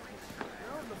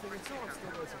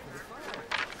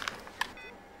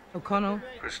 O'Connell?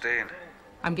 Christine.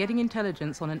 I'm getting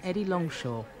intelligence on an Eddie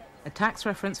Longshaw. A tax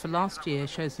reference for last year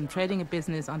shows him trading a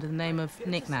business under the name of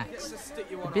Knickknacks.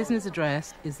 The business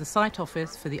address is the site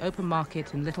office for the open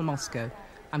market in Little Moscow.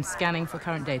 I'm scanning for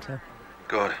current data.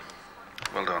 Good.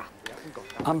 Well done.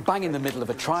 I'm bang in the middle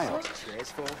of a trial.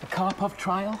 A Karpov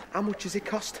trial? How much does it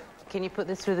cost? Can you put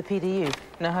this through the PDU?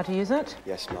 Know how to use it?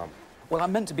 Yes, ma'am. Well,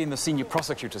 I'm meant to be in the senior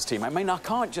prosecutor's team. I mean, I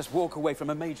can't just walk away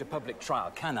from a major public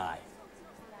trial, can I?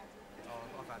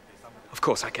 Of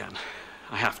course I can.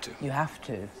 I have to. You have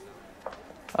to.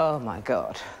 Oh, my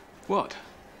God. What?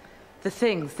 The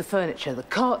things, the furniture, the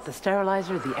cot, the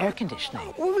sterilizer, the air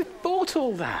conditioning. Well, we've bought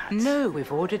all that. No,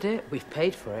 we've ordered it, we've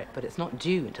paid for it, but it's not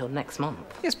due until next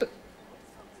month. Yes, but...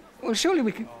 Well, surely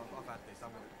we can...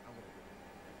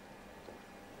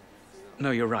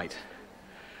 No, you're right.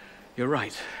 You're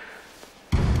right.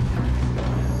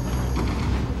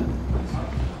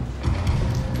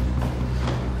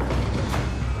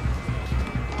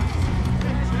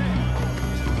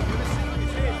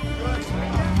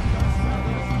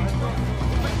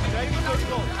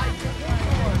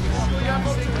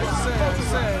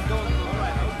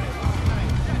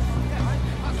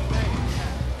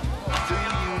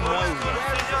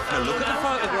 Look at the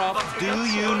photograph. Do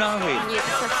you know him?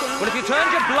 Well, if you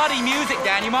turned your bloody music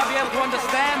down, you might be able to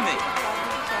understand me.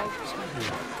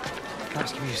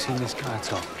 Ask if you've seen this guy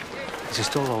at all. There's a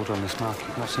stall holder on this market.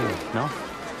 You've not seen him, no?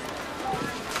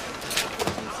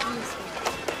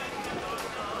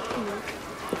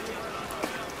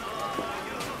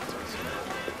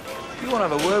 You want to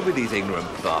have a word with these ignorant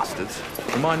bastards?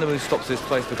 Remind them who stops this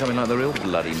place becoming like the real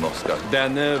bloody Moscow. They're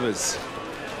nervous.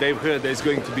 They've heard there's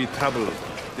going to be trouble.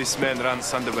 This man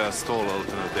runs underwear stall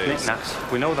alternate days. Knickknacks.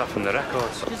 We know that from the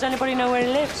records. Does anybody know where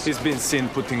he lives? He's been seen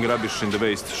putting rubbish in the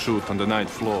waste chute on the ninth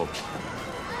floor.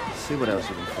 See what else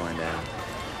you can find out.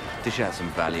 Dish out some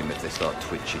Valium if they start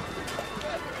twitching.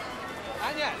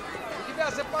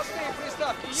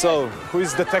 So, who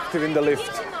is detective in the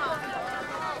lift?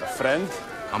 A friend?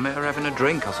 I met her having a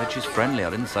drink. I said she's friendly. I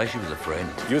didn't say she was a friend.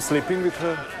 You sleeping with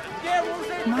her?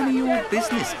 None of your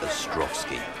business,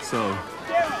 Ostrovsky. So,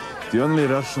 the only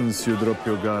Russians you drop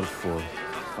your guard for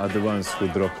are the ones who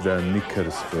drop their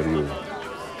knickers for you.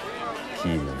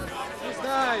 Keelan. Не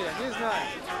знаю.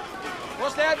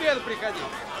 После обеда приходи.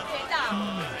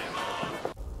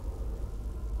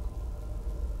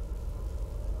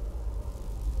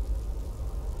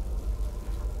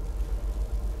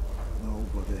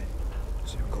 Nobody.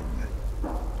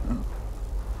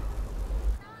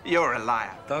 You're a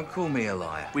liar. Don't call me a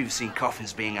liar. We've seen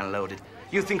coffins being unloaded.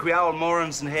 You think we are all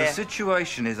morons in here? The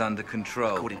situation is under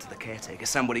control. According to the caretaker,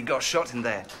 somebody got shot in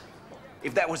there.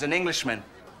 If that was an Englishman,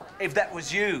 if that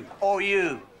was you, or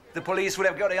you, the police would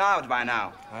have got it out by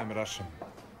now. I'm Russian.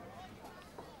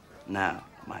 Now,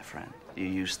 my friend, you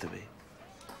used to be.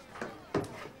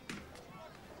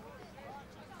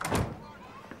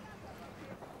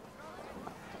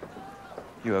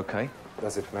 You okay?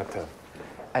 Does it matter?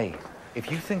 Hey, if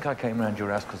you think I came round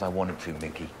your house because I wanted to,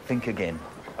 Mickey, think again.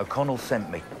 O'Connell sent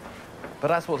me. But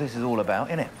that's what this is all about,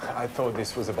 innit? I thought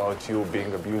this was about you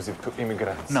being abusive to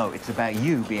immigrants. No, it's about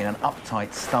you being an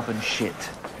uptight, stubborn shit.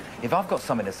 If I've got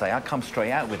something to say, I come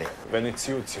straight out with it. When it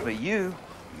suits you. But you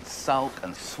sulk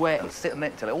and sweat and sit on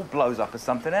it till it all blows up as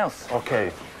something else.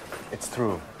 Okay, it's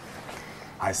true.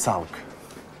 I sulk.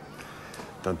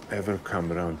 Don't ever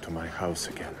come round to my house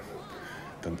again.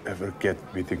 Don't ever get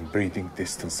within breathing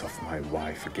distance of my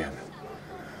wife again,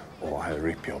 or I'll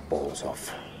rip your balls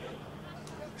off,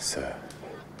 sir.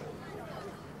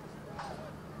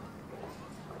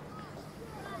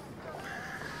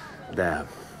 There.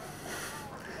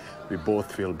 We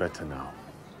both feel better now.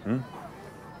 Hmm?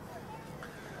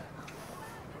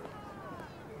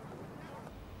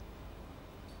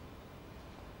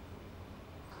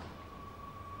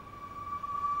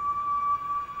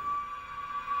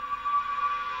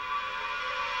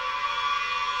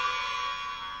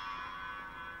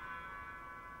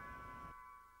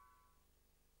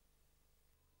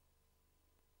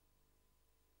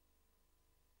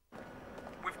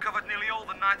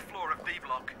 ninth floor of B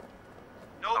block.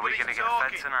 Are we gonna get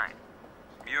fed tonight?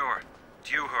 Muir,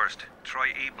 Dewhurst, try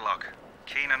E block.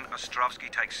 Keenan,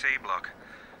 Ostrovsky take C block.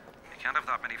 You can't have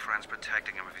that many friends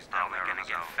protecting him if he's down there on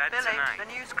his own. Billy, the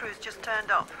news crew's just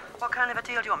turned up. What kind of a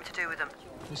deal do you want me to do with them?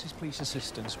 This is police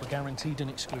assistance. We're guaranteed an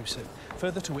exclusive.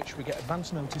 Further to which we get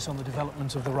advance notice on the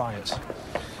development of the riots.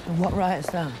 And what riot's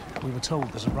that? We were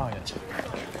told there's a riot.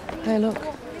 Hey, look.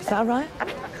 Is that a riot?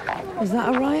 Is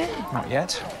that a riot? Not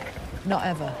yet. Not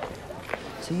ever.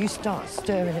 So you start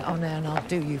stirring it on air and I'll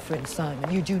do you for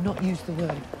incitement. You do not use the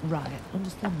word riot.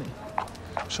 Understand me?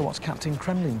 So what's Captain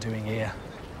Kremlin doing here?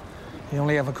 He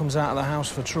only ever comes out of the house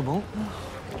for trouble. Oh,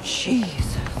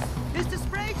 Jesus. Mr.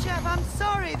 Spray Chef, I'm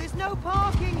sorry. There's no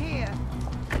parking here.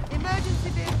 Emergency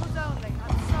vehicles only.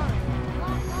 I'm sorry.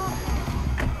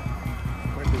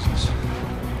 We're in business.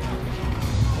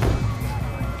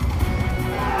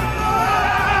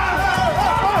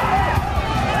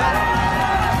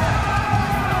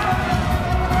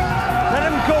 Let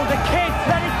him go, the kids,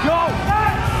 let it go!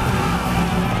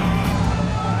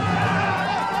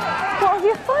 What have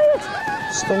you fired?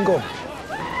 Stun gun.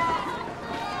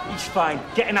 He's fine.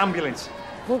 Get an ambulance.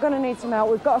 We're going to need some help.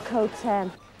 We've got a code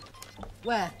 10.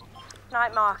 Where?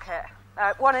 Night market.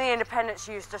 One of the independents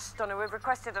used a stunner. We've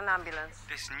requested an ambulance.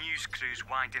 This news crew's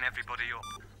winding everybody up.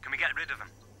 Can we get rid of them?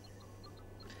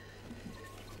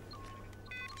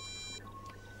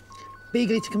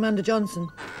 Beagley to Commander Johnson.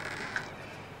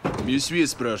 Мы все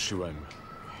спрашиваем.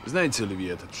 Знаете ли вы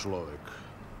этот человек?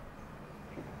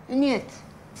 Нет.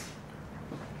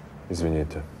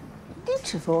 Извините.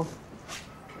 Ничего.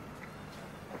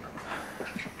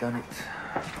 Done it.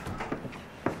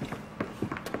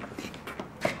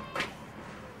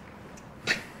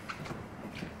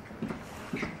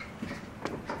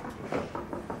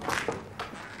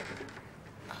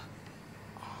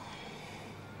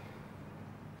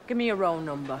 Give me your roll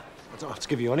number. I don't have to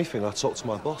give you anything. I talk to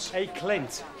my boss. Hey,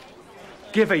 Clint.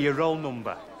 Give her your roll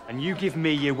number, and you give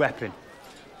me your weapon.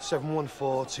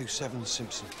 71427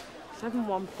 Simpson.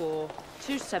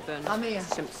 71427. I'm here.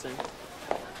 Simpson.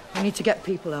 We need to get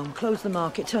people home. Close the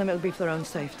market. Tell them it'll be for their own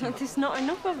safety. There's not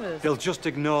enough of us. They'll just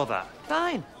ignore that.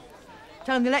 Fine.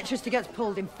 Tell them the electricity gets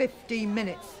pulled in 15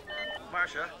 minutes.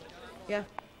 Marcia? Yeah?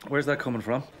 Where's that coming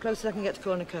from? Closest I can get to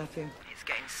corner curfew. It's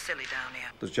getting silly down here.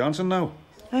 Does Johnson know?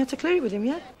 I had to clear it with him,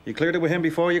 yeah? You cleared it with him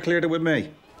before you cleared it with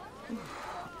me.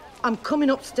 I'm coming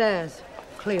upstairs.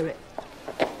 Clear it.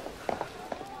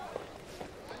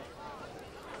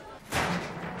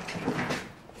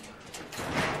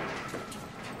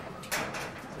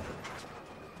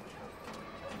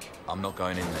 I'm not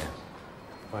going in there.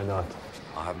 Why not?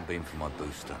 I haven't been for my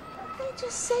booster. They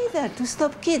just say that to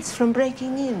stop kids from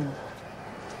breaking in.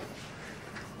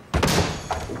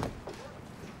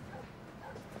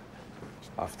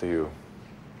 After you.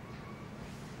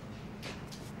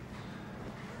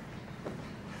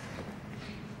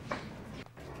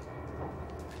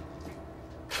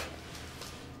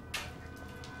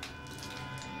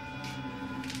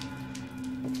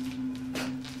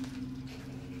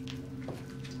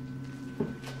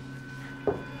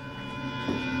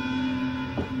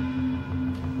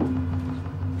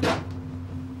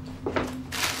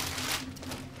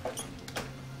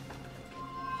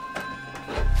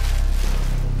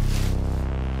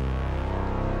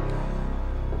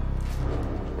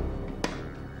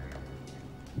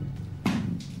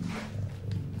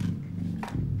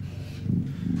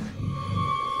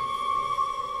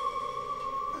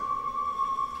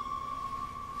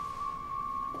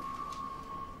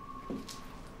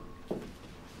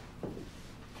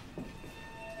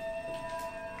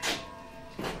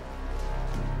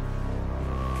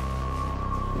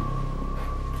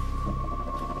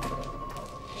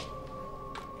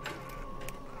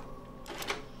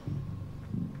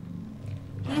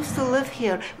 He used to live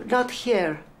here, not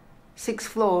here, 6th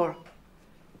floor.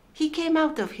 He came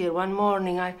out of here one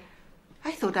morning. I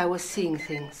thought I was seeing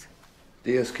things.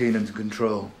 DS Keenan to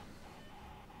control.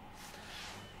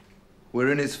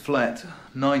 We're in his flat,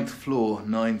 9th floor,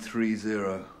 930.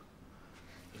 There's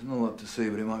not a lot to see,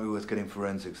 but it might be worth getting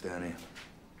forensics down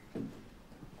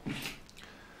here.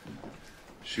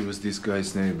 She was this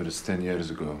guy's neighbors 10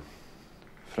 years ago.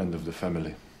 Friend of the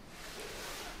family.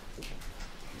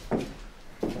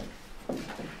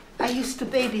 I used to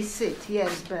babysit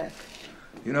years back.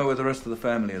 You know where the rest of the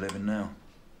family are living now?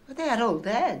 But they are all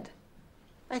dead.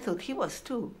 I thought he was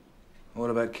too. What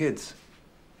about kids?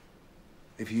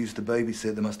 If you used to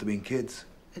babysit, there must have been kids.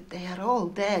 But they are all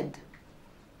dead.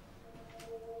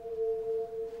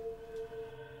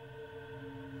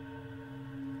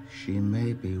 She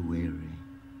may be weary.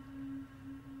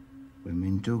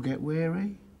 Women do get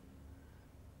weary.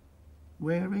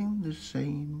 wearing the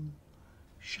same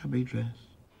shabby dress.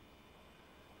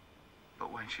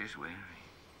 But when she's weary,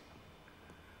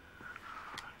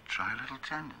 try a little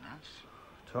tenderness.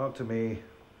 Talk to me.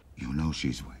 You know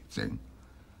she's waiting.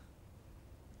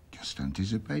 Just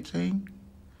anticipating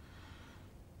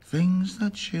things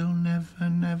that she'll never,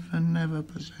 never, never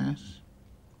possess.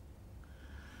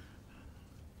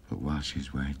 But while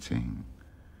she's waiting,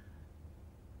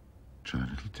 try a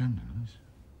little tenderness.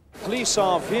 Police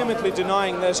are vehemently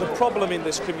denying there's a problem in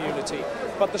this community,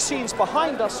 but the scenes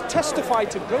behind us testify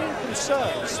to growing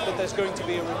concerns that there's going to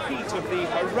be a repeat of the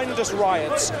horrendous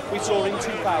riots we saw in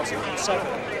 2007.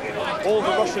 All the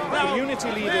Russian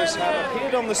community leaders have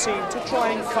appeared on the scene to try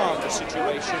and calm the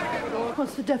situation.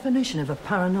 What's the definition of a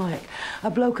paranoiac? A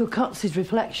bloke who cuts his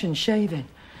reflection shaving.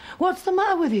 What's the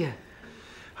matter with you?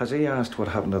 Has he asked what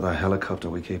happened to that helicopter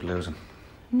we keep losing?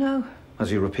 No. Has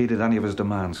he repeated any of his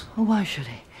demands? Well, why should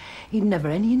he? He'd never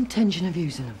any intention of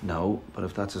using them. No, but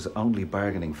if that's his only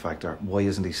bargaining factor, why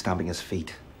isn't he stamping his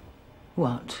feet?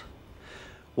 What?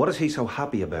 What is he so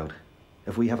happy about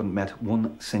if we haven't met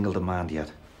one single demand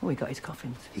yet? Oh, he got his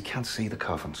coffins. He can't see the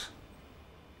coffins.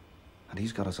 And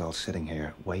he's got us all sitting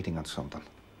here waiting on something.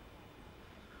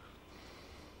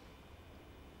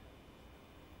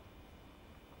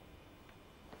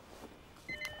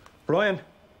 Brian?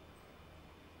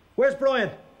 Where's Brian?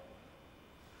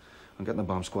 I'm getting the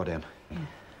bomb squad in. Yeah.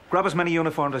 Grab as many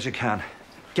uniforms as you can.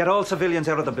 Get all civilians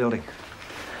out of the building.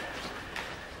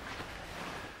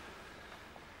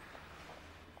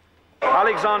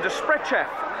 Alexander Sprechev,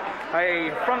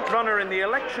 a front-runner in the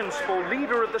elections for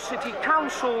leader of the city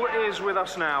council, is with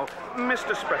us now.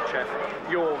 Mr. Sprechev,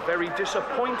 you're very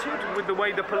disappointed with the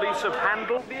way the police have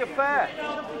handled the affair.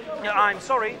 I'm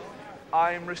sorry.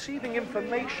 I'm receiving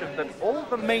information that all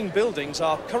the main buildings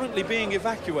are currently being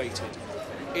evacuated.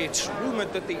 It's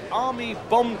rumoured that the Army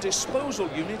Bomb Disposal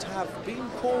Unit have been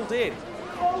called in.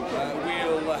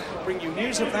 We'll bring you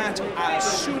news of that as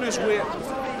soon as we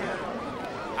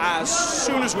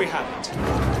have it.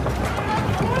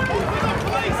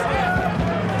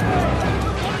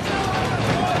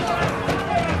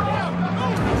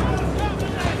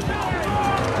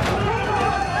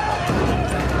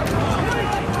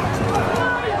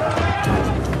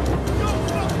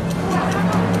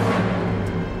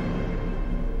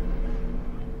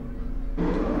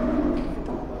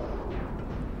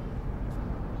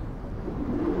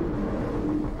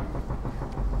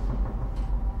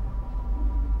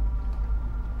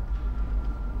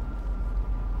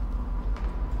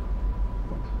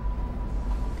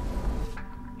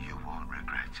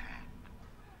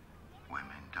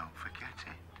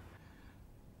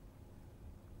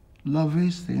 Love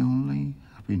is the only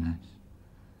happiness.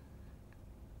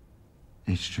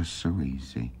 It's just so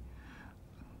easy.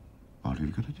 All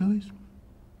you've got to do is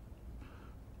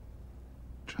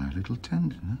try a little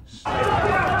tenderness.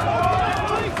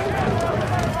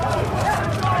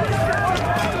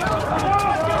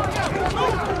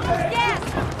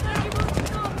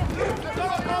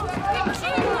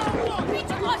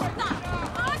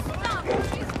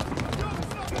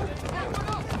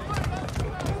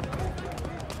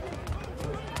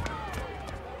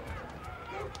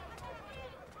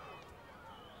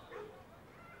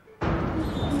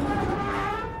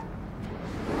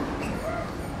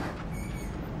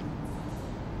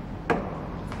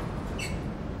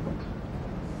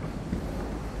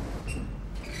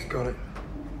 Got it.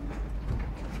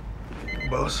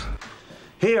 Boss?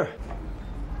 Here.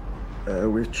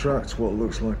 We've tracked what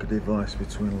looks like a device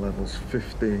between levels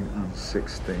 15 and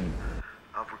 16.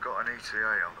 Have we got an ETA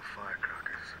on the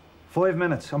firecrackers? 5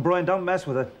 minutes. And Brian, don't mess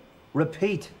with it.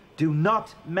 Repeat, do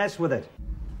not mess with it.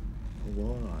 Well,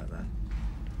 all right then.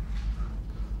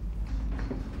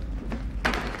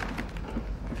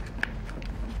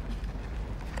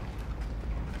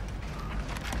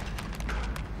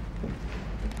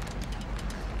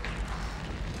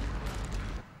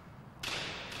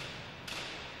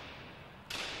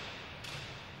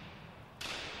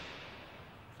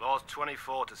 Floors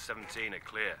 24 to 17 are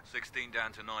clear. 16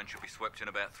 down to 9 should be swept in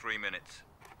about 3 minutes.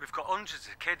 We've got hundreds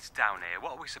of kids down here.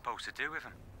 What are we supposed to do with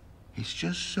them? It's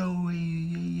just so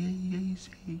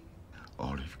easy.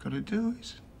 All you've got to do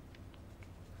is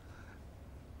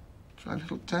try a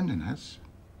little tenderness.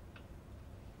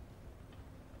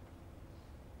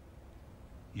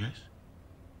 Yes?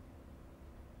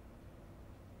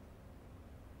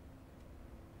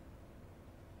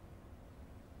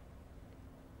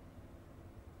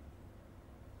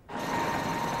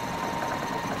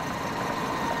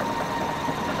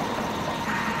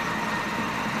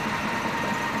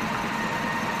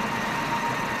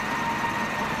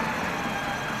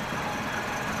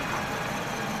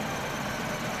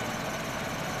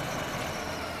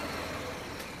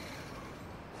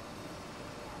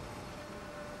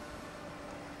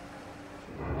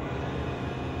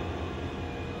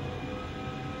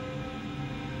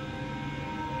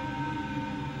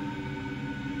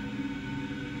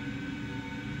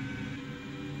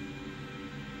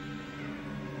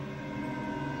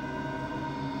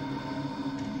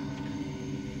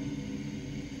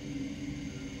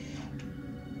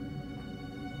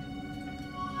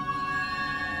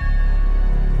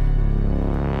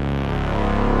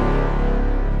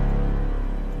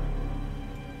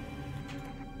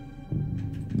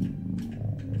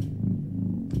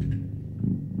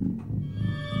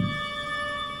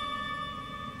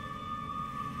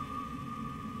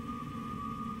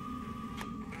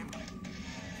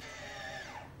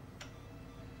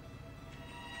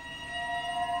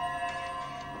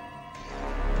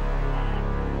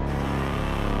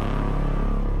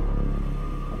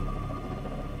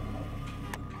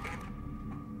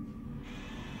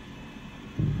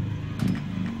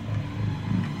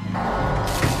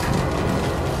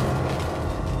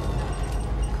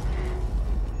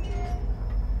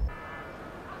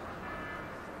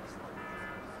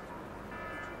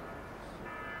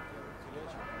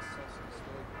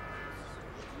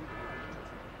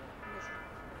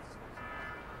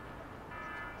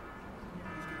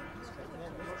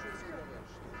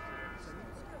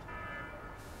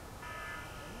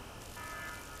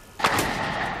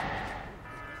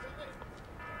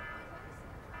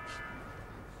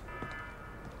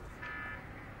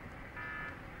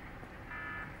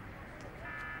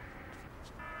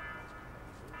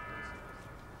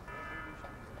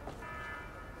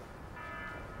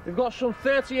 We've got some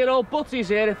 30-year-old butties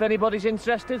here if anybody's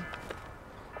interested.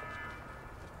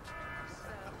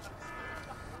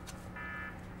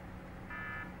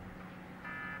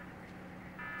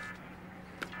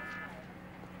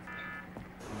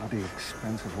 Bloody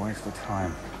expensive waste of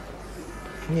time.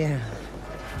 Yeah.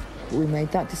 We made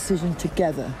that decision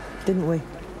together, didn't we?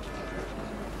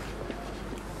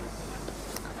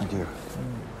 Thank you.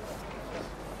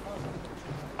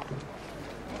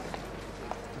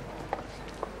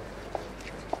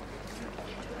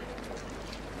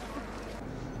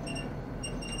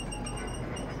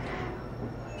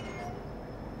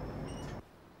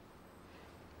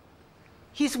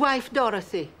 His wife,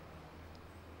 Dorothy.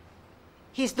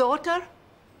 His daughter.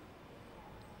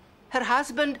 Her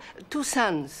husband, 2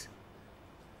 sons.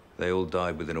 They all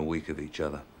died within a week of each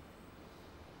other.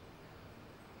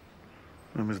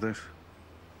 When was this?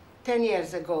 10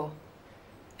 years ago.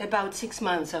 About 6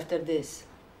 months after this.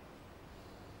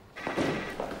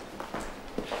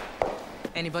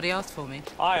 Anybody asked for me?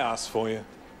 I asked for you.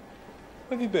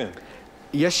 Where have you been?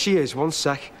 Yes, she is. One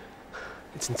sec.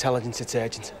 It's intelligence, it's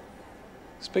urgent.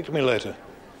 Speak to me later.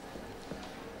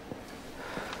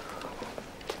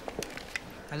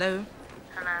 Hello?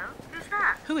 Hello? Who's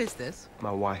that? Who is this?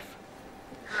 My wife.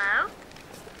 Hello?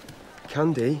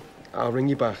 Candy, I'll ring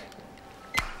you back.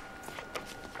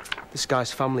 This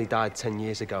guy's family died 10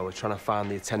 years ago. We're trying to find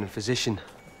the attending physician.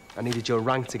 I needed your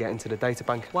rank to get into the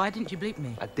databank. Why didn't you bleep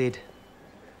me? I did.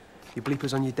 Your bleep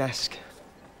was on your desk.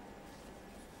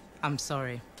 I'm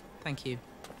sorry. Thank you.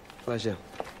 Pleasure.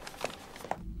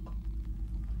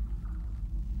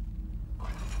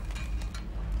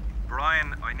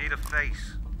 Brian, I need a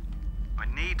face. I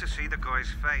need to see the guy's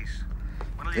face.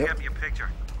 When will you get me a picture?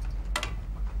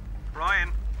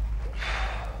 Brian?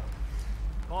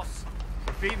 Boss,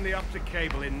 we're feeding the optic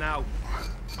cable in now.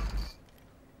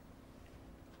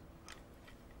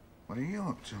 What are you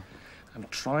up to? I'm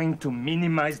trying to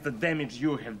minimize the damage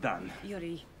you have done.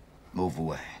 Yuri. Move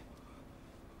away.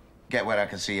 Get where I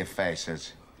can see your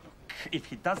faces. If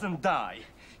he doesn't die,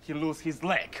 he'll lose his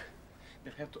leg.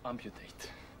 They'll have to amputate.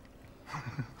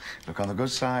 Look on the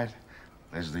good side.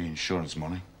 There's the insurance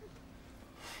money.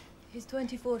 He's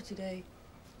 24 today.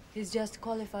 He's just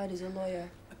qualified as a lawyer.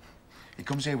 He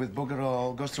comes here with bugger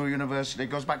all, goes through university,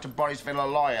 goes back to Borisville a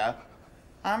lawyer.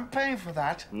 I'm paying for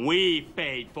that. We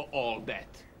paid for all that.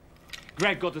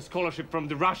 Greg got a scholarship from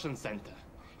the Russian Center.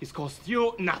 It's cost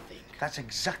you nothing. That's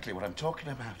exactly what I'm talking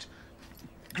about.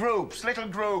 Groups, little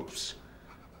groups.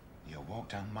 You walk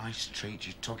down my street,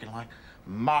 you're talking like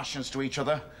Martians to each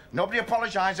other. Nobody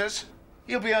apologizes.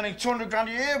 He'll be earning 200 grand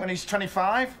a year when he's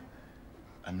 25.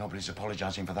 And nobody's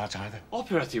apologizing for that either.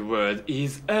 Operative word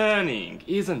is earning,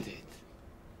 isn't it?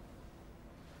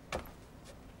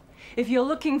 If you're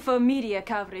looking for media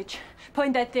coverage,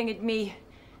 point that thing at me.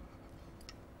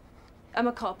 I'm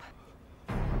a cop.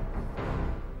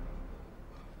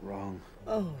 Wrong.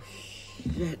 Oh,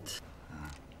 shit.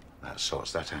 That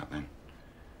sorts that out then.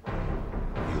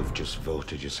 You've just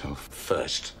voted yourself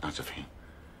first out of here.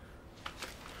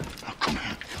 Now come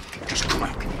here. Just come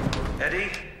out.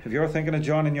 Eddie? If you're thinking of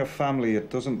joining your family, it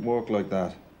doesn't work like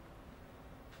that.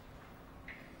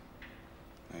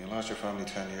 Now, you lost your family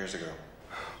 10 years ago.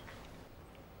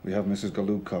 We have Mrs.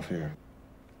 Golubkov here.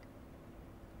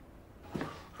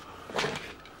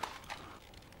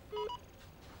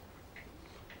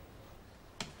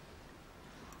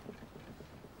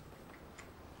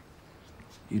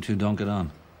 You two don't get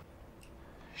on.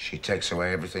 She takes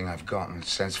away everything I've got and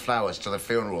sends flowers to the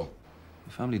funeral.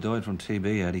 Your family died from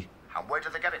TB, Eddie. And where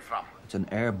did they get it from? It's an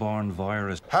airborne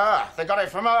virus. Her. They got it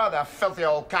from her, the filthy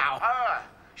old cow. Her.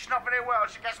 She's not very well.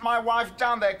 She gets my wife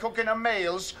down there cooking her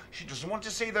meals. She doesn't want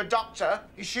to see the doctor.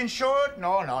 Is she insured?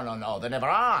 No. They never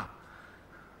are.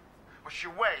 Well, she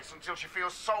waits until she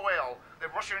feels so ill, they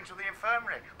rush her into the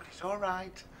infirmary. But it's all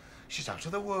right. She's out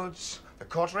of the woods. They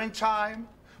caught her in time.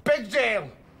 Big deal.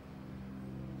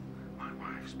 My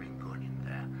wife's been going in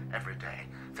there every day,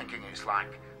 thinking it's like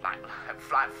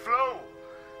flu.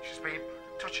 She's been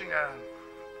touching her,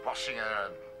 washing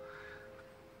her.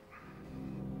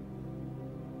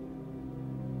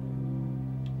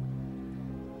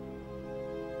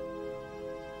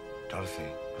 Dorothy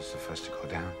was the first to go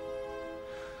down.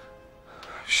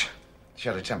 She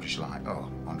had a temperature like,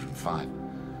 105.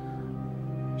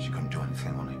 She couldn't do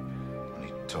anything,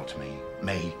 only talk to me.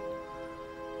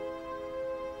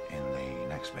 In the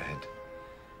next bed,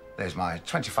 there's my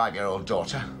 25-year-old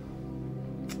daughter,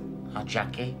 our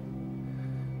Jackie.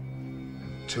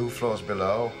 2 floors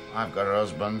below, I've got her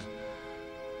husband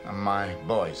and my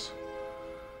boys.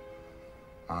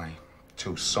 My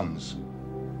 2 sons.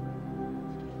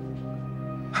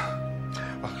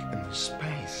 Well, the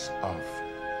space of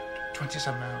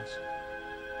 27 hours,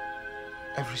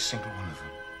 every single one of them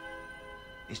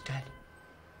is dead.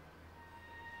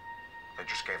 They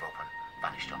just gave up and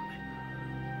vanished on me.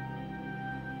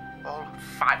 All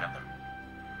 5 of them.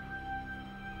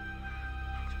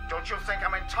 Don't you think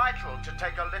I'm entitled to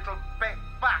take a little bit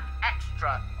back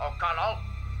extra, O'Connell?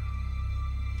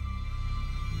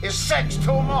 Is 6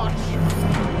 too much?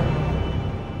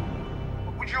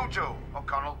 What would you do,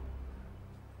 O'Connell?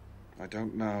 I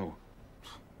don't know.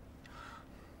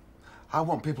 I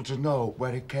want people to know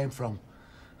where it came from.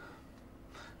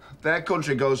 Their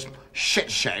country goes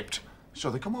shit-shaped, so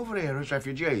they come over here as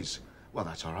refugees. Well,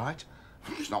 that's all right.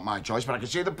 It's not my choice, but I can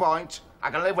see the point.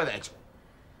 I can live with it.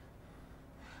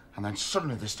 And then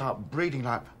suddenly they start breeding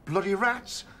like bloody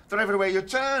rats. They're everywhere you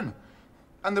turn.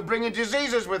 And they're bringing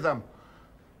diseases with them.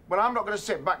 Well, I'm not going to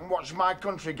sit back and watch my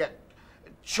country get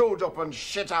chewed up and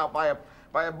shit out by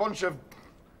a bunch of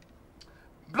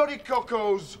bloody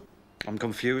cuckoos. I'm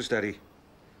confused, Eddie.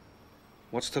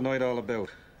 What's tonight all about?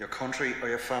 Your country or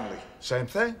your family? Same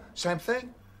thing, same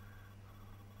thing.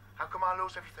 How come I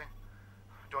lose everything?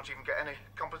 Don't even get any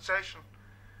compensation.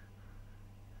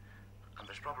 And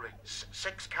there's probably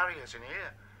 6 carriers in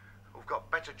here who've got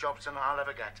better jobs than I'll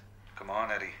ever get. Come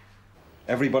on, Eddie.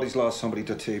 Everybody's lost somebody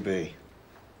to TB.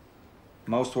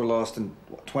 Most were lost in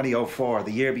 2004,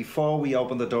 the year before we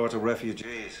opened the door to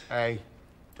refugees. Hey,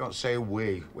 don't say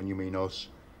we when you mean us.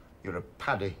 You're a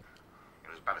paddy.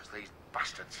 You're as bad as these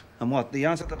bastards. And what, the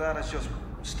answer to that is just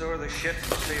stir the shit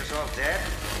and see us all dead?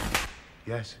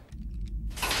 Yes.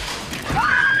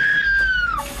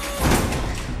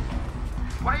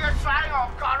 What are you saying,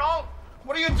 O'Connell?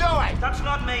 What are you doing? That's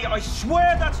not me. I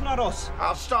swear that's not us.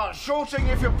 I'll start shooting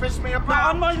if you piss me about.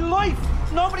 Not on my life.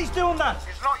 Nobody's doing that.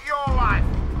 It's not your life.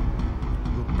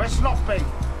 You best not be.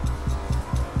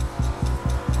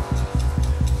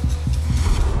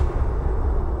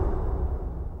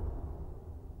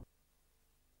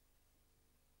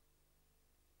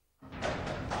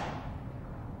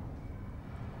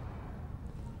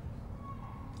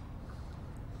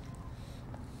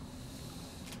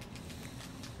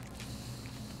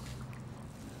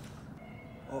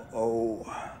 Uh-oh.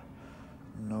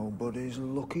 Nobody's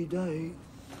lucky day.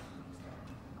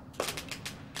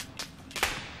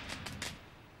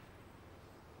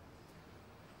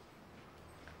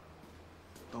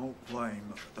 Don't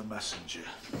blame the messenger.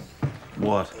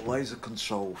 What? The laser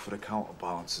control for the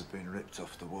counterbalance has been ripped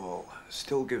off the wall.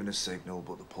 Still giving a signal,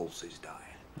 but the pulse is dying.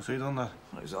 Has he done that?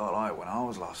 It was all right when I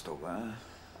was last up there.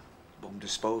 Bomb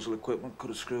disposal equipment could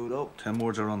have screwed up. 10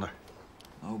 wards are under.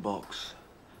 No box.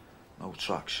 No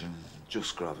traction,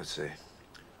 just gravity.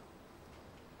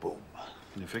 Boom.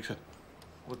 Can you fix it?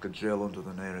 We could drill under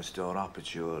the nearest door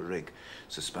aperture, rig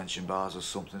suspension bars or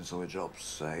something so it drops,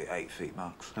 say, 8 feet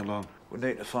max. How long? We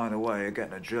need to find a way of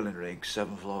getting a drilling rig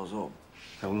 7 floors up.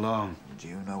 How long? Do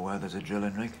you know where there's a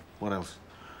drilling rig? What else?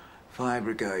 Fire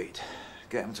brigade.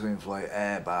 Get them to inflate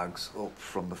airbags up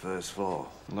from the 1st floor.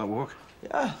 Will that work?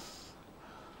 Yeah.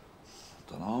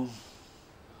 Don't know.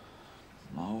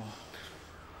 No.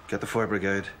 Get the fire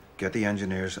brigade, get the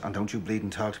engineers, and don't you bleed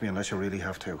and talk to me unless you really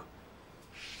have to.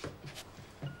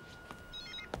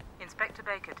 Inspector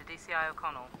Baker to DCI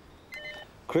O'Connell.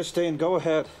 Christine, go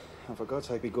ahead. And for God's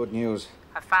sake, be good news.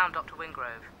 I found Dr.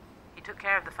 Wingrove. He took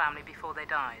care of the family before they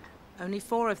died. Only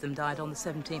 4 of them died on the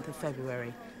 17th of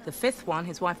February. The 5th one,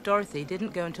 his wife Dorothy,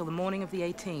 didn't go until the morning of the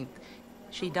 18th.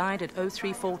 She died at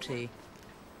 03:40.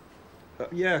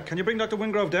 Yeah, can you bring Dr.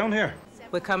 Wingrove down here?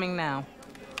 We're coming now.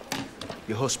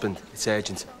 Your husband, it's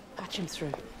urgent. Patch him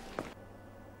through.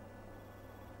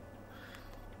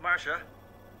 Marcia?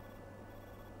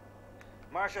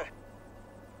 Marcia?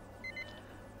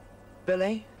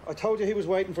 Billy? I told you he was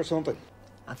waiting for something.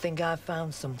 I think I've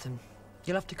found something.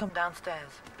 You'll have to come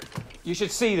downstairs. You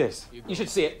should see this. You should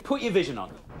see it. Put your vision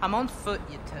on. I'm on foot,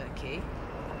 you turkey.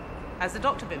 Has the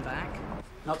doctor been back?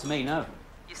 Not to me, no.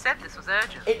 You said this was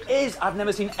urgent. It is. I've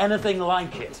never seen anything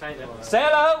like it. Say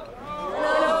hello.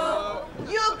 No.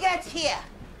 You get here.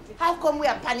 How come we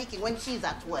are panicking when she's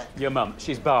at work? Your mum,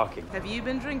 she's barking. Have you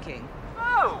been drinking?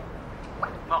 No.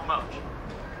 Not much.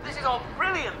 This is all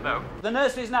brilliant, though. The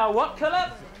nursery's now what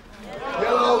colour?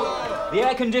 Yellow. The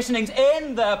air conditioning's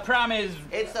in, the pram is...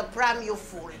 It's a pram, you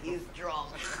fool. He's drunk.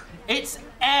 It's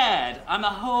aired, and the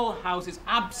whole house is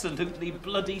absolutely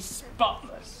bloody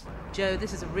spotless. Joe,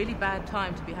 this is a really bad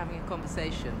time to be having a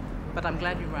conversation, but I'm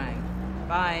glad you rang.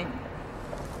 Bye.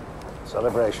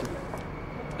 Celebration?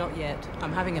 Not yet.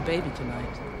 I'm having a baby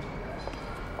tonight.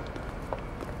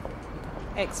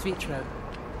 Ex vitro.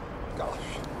 Gosh.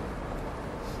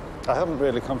 I haven't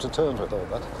really come to terms with all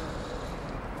that.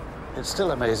 It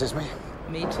still amazes me.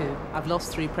 Me too. I've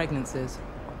lost 3 pregnancies.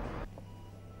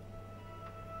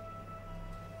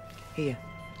 Here.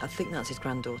 I think that's his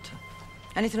granddaughter.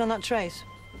 Anything on that trace?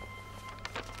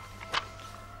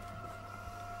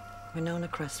 Winona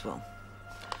Cresswell.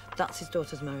 That's his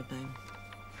daughter's married name.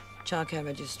 Childcare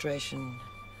registration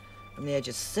from the age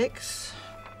of 6.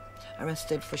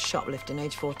 Arrested for shoplifting,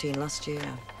 age 14 last year.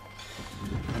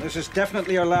 And this is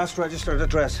definitely our last registered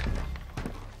address.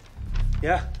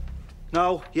 Yeah?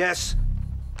 No? Yes?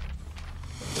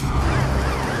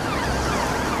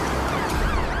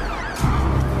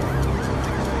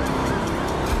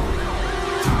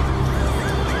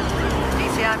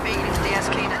 DCI Beacon, it's DS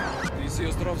Keenan. DC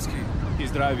Ostrovsky.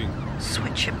 He's driving.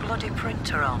 Switch your bloody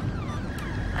printer on.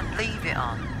 And leave it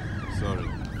on. Sorry.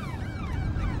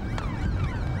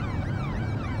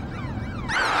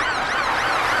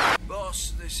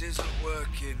 Boss, this isn't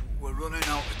working. We're running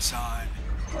out of time.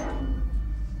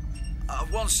 I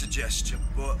have one suggestion,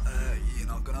 but you're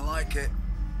not gonna like it.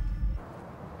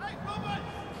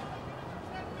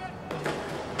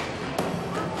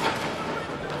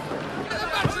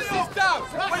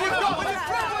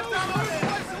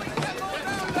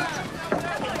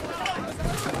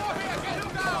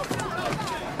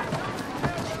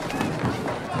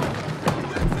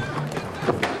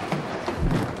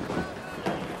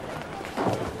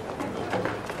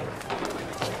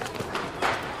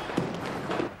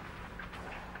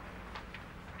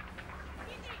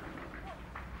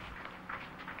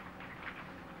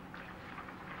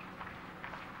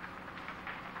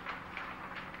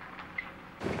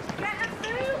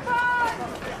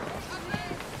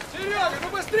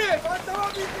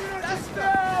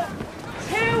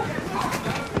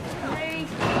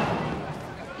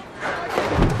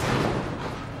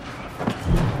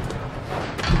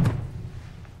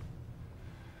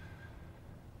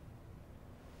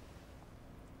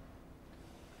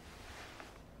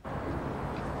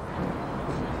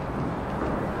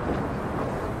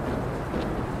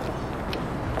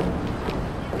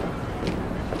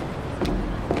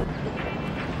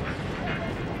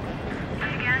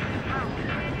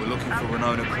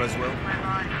 Winona Cresswell. My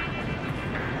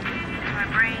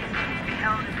brain be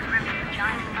held in the grip of a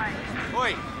giant knife.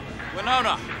 Oi,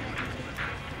 Winona!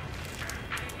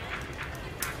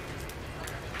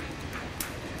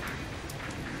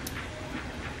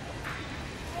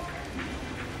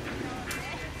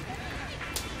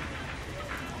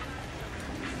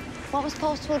 What was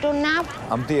supposed to have done now?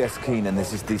 I'm DS Keenan,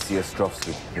 this is DC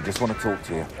Ostrovsky. We just want to talk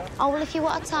to you. Oh, well, if you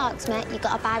want to talk to me, you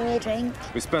got to buy me a drink.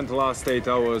 We spent the last 8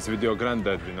 hours with your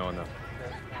granddad, Winona.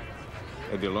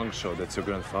 Eddie Longshaw, that's your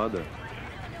grandfather.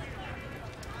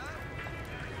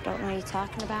 Don't know what you're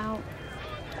talking about.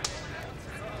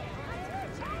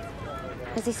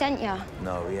 Has he sent you?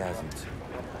 No, he hasn't.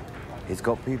 He's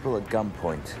got people at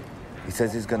gunpoint. He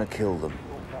says he's going to kill them.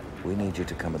 We need you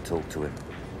to come and talk to him.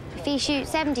 If he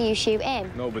shoots them, do you shoot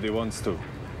him? Nobody wants to.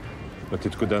 But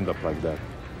it could end up like that.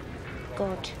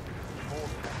 Good.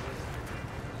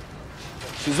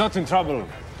 She's not in trouble.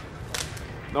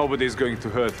 Nobody's going to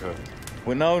hurt her.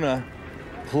 Winona,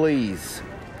 please.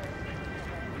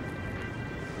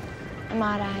 I'm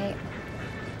all right.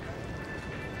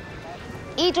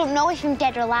 He don't know if I'm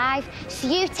dead or alive, so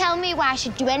you tell me why I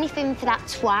should do anything for that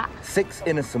twat. 6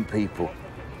 innocent people.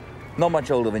 Not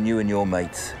much older than you and your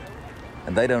mates.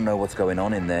 And they don't know what's going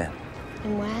on in there.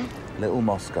 And where? Little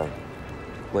Moscow,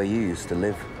 where you used to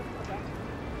live.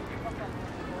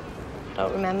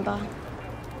 Don't remember.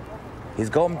 He's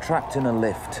got them trapped in a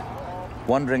lift,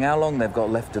 wondering how long they've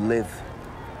got left to live.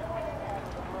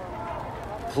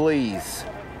 Please.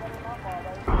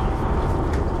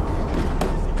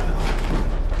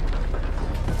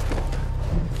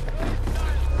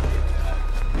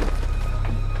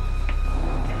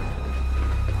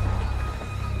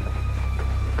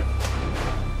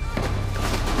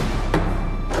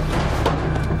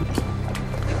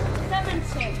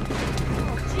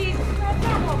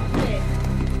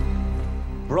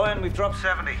 Brian, we've dropped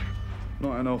 70.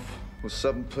 Not enough. With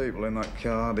 7 people in that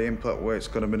car, the impact weight's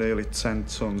got to be nearly 10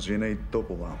 tons. You need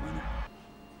double that many.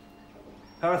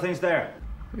 How are things there?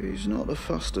 He's not the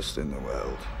fastest in the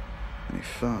world. And he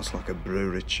farts like a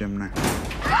brewery chimney.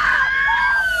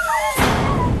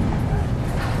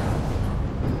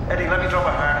 Eddie, let me drop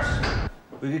a harness.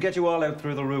 We could get you all out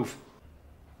through the roof.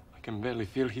 I can barely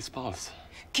feel his pulse.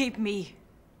 Keep me.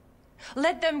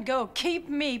 Let them go. Keep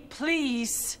me,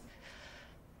 please.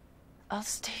 I'll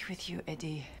stay with you,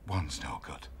 Eddie. 1's no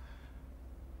good.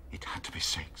 It had to be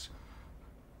 6.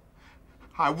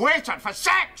 I waited for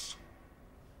 6!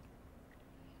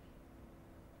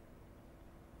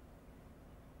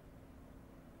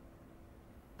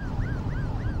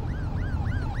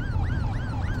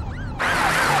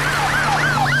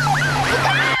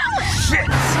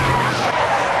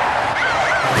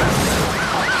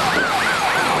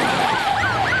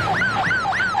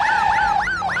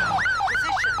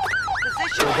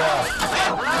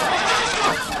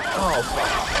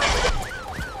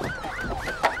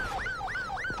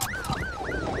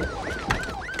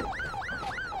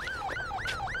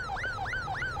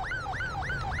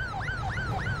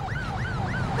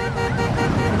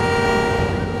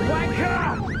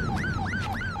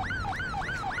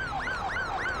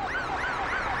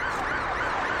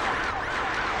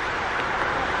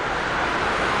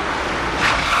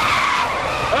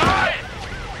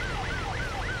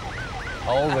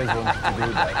 wanted to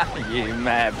do that. You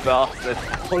mad bastard.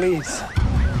 Police.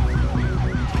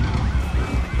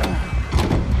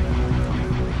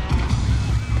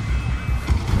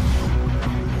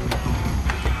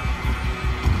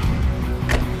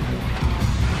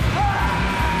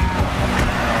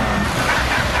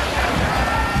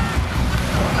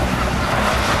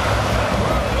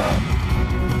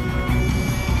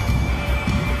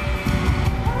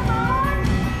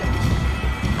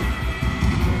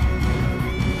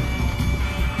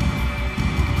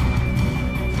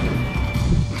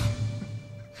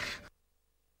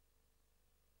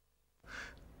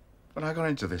 When I got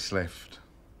into this lift,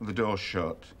 with the door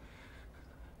shut,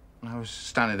 and I was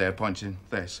standing there pointing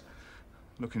this,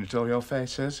 looking at all your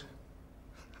faces,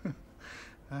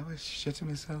 I was shitting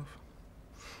myself.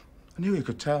 I knew you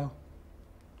could tell.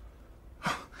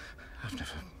 I've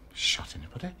never shot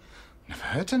anybody, never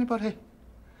hurt anybody.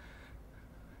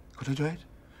 Could I do it?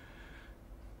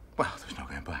 Well, there's no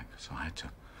going back, so I had to.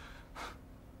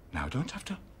 Now I don't have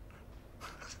to.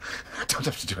 I don't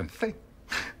have to do anything.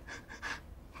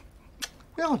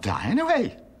 We all die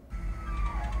anyway.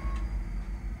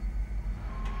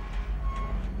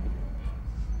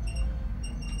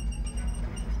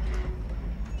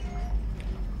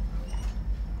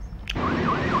 Pull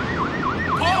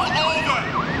over!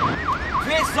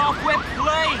 Piss off with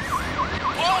police!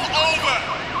 Pull over!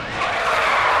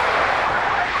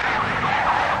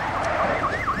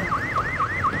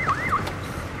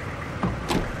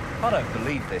 I don't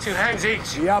believe this. 2 hands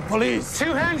each. Yeah, police.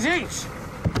 2 hands each.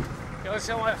 You're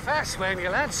somewhat fast, weren't you,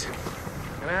 lads?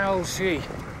 And how old's she?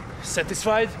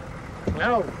 Satisfied?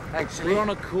 No, actually. We're on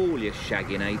a call, you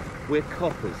shagging ape. We're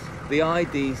coppers. The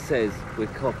ID says we're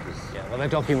coppers. Yeah, well, that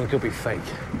document could be fake.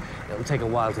 It'll take a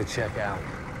while to check out.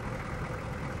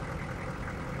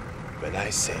 When I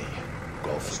say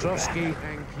go for Strosky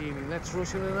and Keeney, that's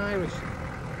Russian and Irish.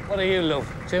 What are you, love?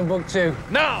 Timbuktu?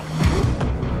 Now!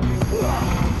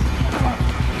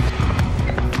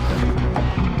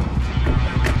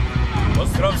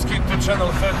 Ostrovsky to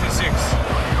channel 36.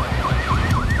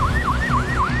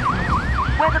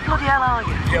 Where the bloody hell are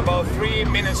you? Be about 3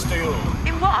 minutes to you.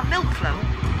 In what, a milk float?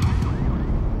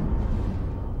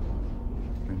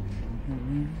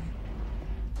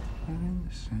 In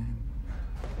the same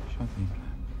shopping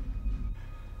plan.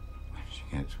 When she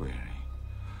gets weary,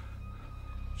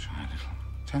 try a little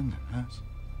tenderness.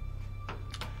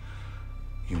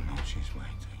 You know she's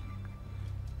waiting,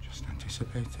 just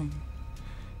anticipating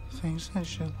things that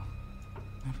she'll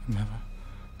never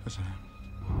possess.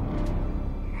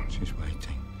 She's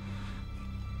waiting.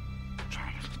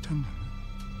 Try a little tenderness.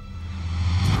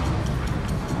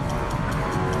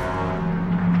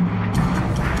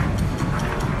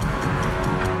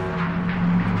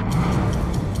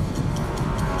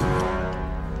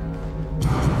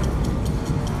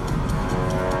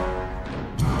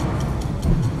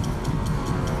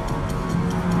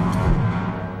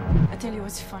 I tell you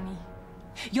what's funny.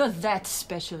 You're that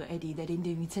special, Eddie, they didn't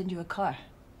even send you a car.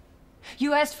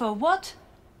 You asked for what?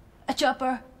 A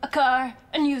chopper, a car,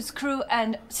 a news crew,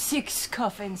 and 6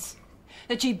 coffins.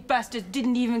 The cheap bastards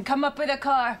didn't even come up with a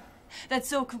car. That's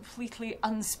so completely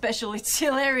unspecial, it's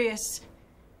hilarious.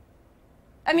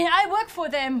 I mean, I work for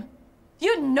them.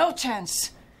 You'd no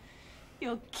chance.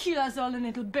 You'll kill us all and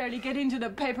it'll barely get into the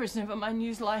papers, never mind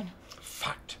Newsline.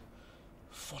 Fact.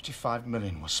 45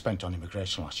 million was spent on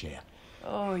immigration last year.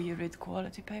 Oh, you read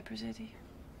quality papers, Eddie?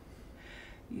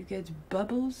 You get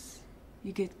bubbles,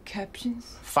 you get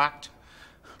captions. Fact.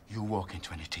 You walk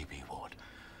into any TB ward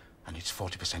and it's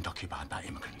 40% occupied by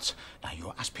immigrants. Now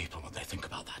you ask people what they think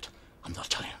about that and they'll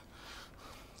tell you.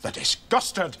 They're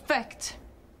disgusted. Fact.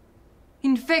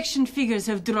 Infection figures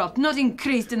have dropped, not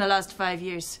increased in the last 5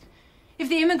 years. If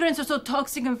the immigrants are so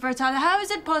toxic and fertile, how is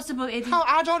it possible, Eddie? How?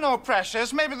 I don't know,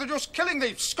 Precious. Maybe they're just killing the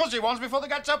scuzzy ones before they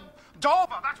get to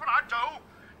Dover. That's what I'd do.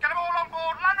 Get them all on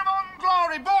board, land them on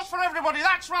glory, boats for everybody.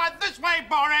 That's right, this way,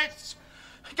 Boris.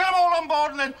 Get them all on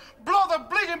board and then blow the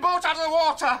bleeding boat out of the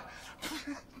water.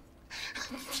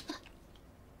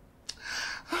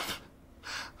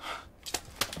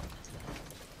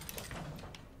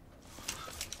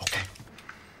 Okay.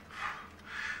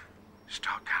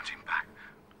 Start counting back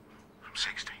from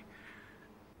 60.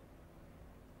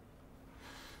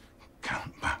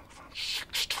 Count back from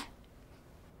 60.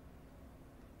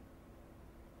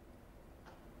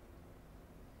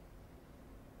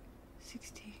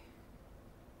 60.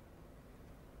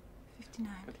 59.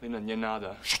 Katlina, nie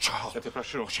nada. Shut Я тебя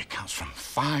прошу. She counts from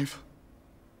 5.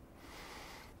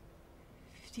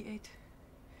 58.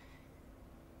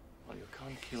 Well, you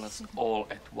can't kill us all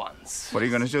at once. What are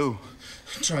you going to do?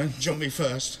 Try and jump me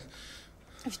first.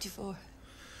 54.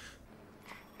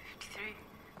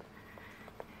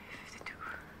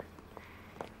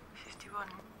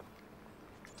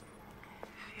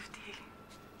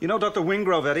 You know Dr.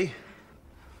 Wingrove, Eddie?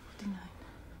 49.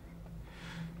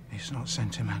 He's not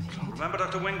sentimental. Remember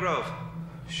Dr. Wingrove?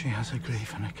 She has a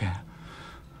grief and a care.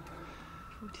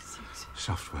 46.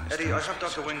 Software. Eddie, I have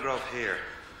Dr. Wingrove here.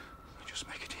 Just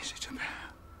make it easy to bear.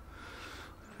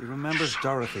 He remembers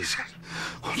Dorothy.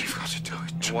 All you've got to do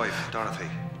is... Your wife, Dorothy.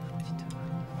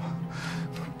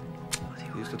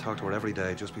 He used to talk to her every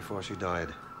day just before she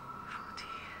died.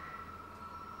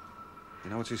 You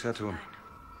know what she said to him?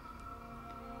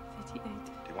 38.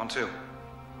 Do you want to?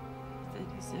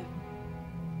 37.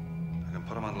 I can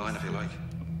put him online if you like.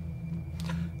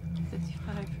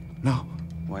 35. No.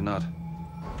 Why not?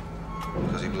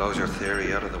 Because he blows your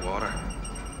theory out of the water.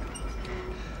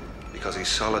 Because he's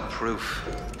solid proof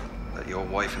that your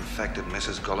wife infected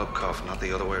Mrs. Golubkov, not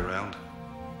the other way around.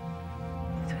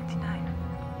 29.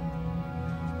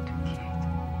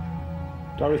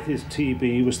 28. Dorothy's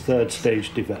TB was third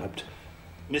stage developed.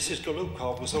 Mrs.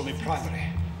 Golubkov was only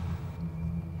primary.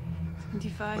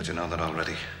 25. But you know that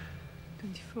already.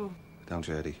 24. Don't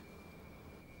you, Eddie?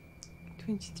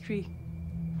 23.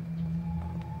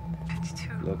 52.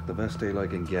 Look, the best deal I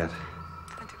can get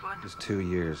 21. is 2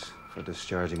 years for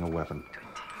discharging a weapon. 20.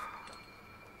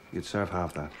 You'd serve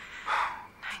half that. 19.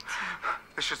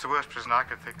 This is the worst prison I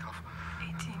could think of.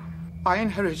 18. I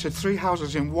inherited 3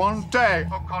 houses in one day,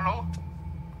 O'Connell.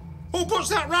 Who puts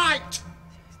that right?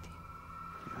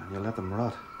 You let them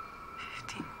rot.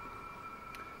 15.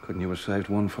 Couldn't you have saved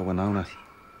one for Winona?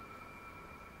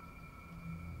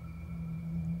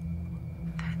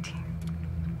 13.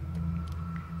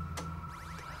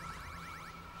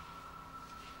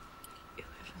 11.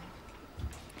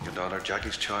 Your daughter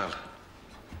Jackie's child.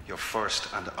 Your first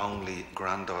and only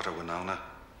granddaughter, Winona.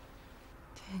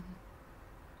 10.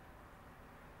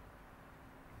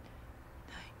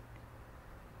 9.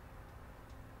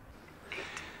 8.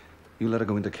 You let her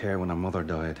go into care when her mother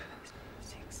died.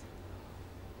 6.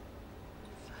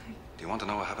 5. Do you want to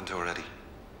know what happened to her, Eddie?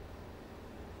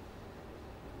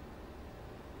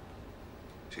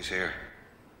 She's here.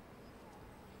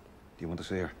 Do you want to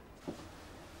see her?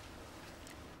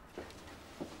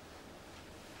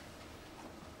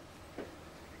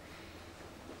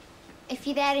 If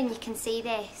you're there and you can see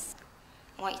this,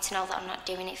 I want you to know that I'm not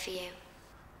doing it for you.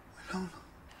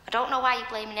 I don't know why you're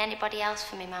blaming anybody else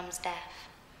for my mum's death.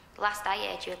 The last I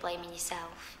heard, you were blaming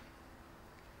yourself.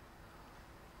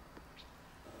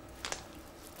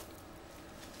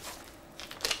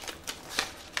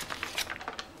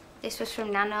 This was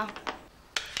from Nana,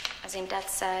 as in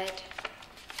Dad's side.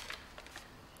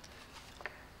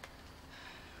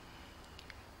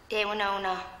 Dear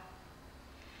Winona,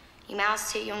 your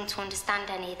mouth's too young to understand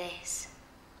any of this.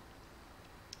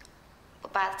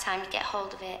 But by the time you get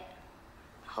hold of it,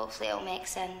 hopefully it'll make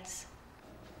sense.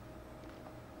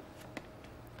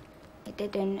 It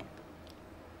didn't.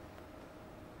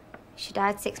 She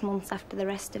died 6 months after the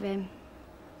rest of him.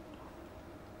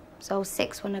 So I was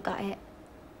 6 when I got it.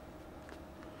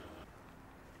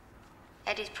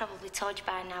 Eddie's probably told you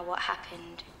by now what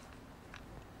happened.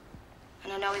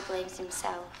 And I know he blames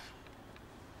himself.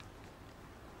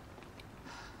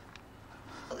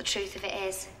 But the truth of it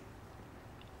is,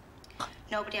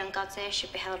 nobody on God's earth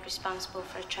should be held responsible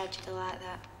for a tragedy like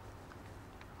that.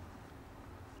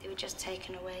 They were just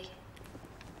taken away.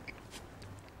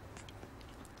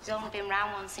 He's only been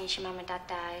round once since your mum and dad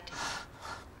died.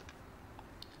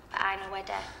 But I know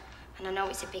Eddie, and I know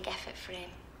it's a big effort for him.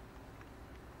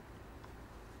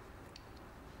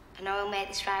 I know he'll make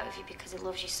this right with you because he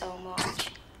loves you so much.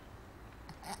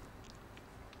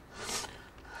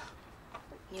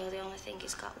 You're the only thing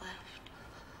he's got left.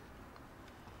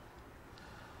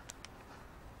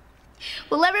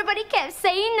 Well, everybody kept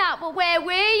saying that, but where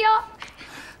were you?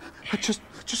 I just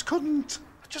couldn't.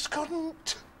 I just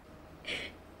couldn't.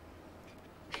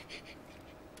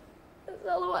 That's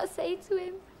all I want to say to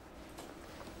him.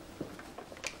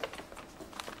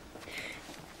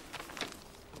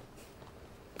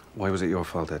 Why was it your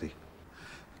fault, Eddie?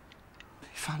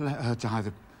 If I let her die,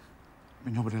 there'd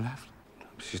be nobody left.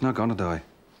 She's not gonna die.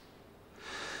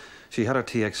 She had her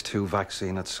TX2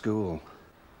 vaccine at school.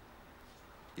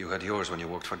 You had yours when you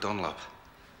worked for Dunlop.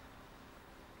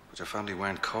 But your family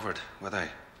weren't covered, were they?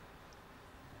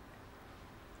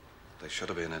 They should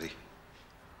have been, Eddie.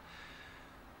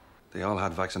 They all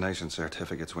had vaccination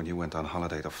certificates when you went on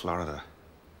holiday to Florida.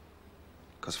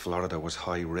 Because Florida was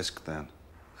high risk then.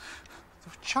 They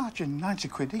were charging 90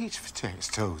 quid each for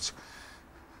TX2s.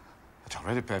 I'd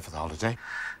already paid for the holiday.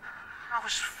 I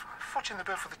was footing the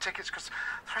bill for the tickets because the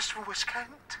rest of them were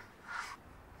scant.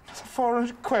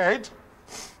 400 quid.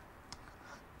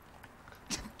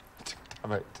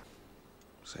 Damn it.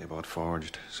 Say about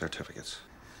forged certificates.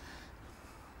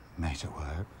 Mate at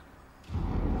work.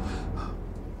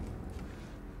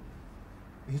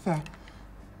 Are you there?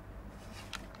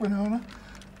 Winona?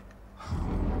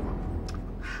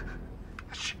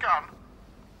 Has she gone?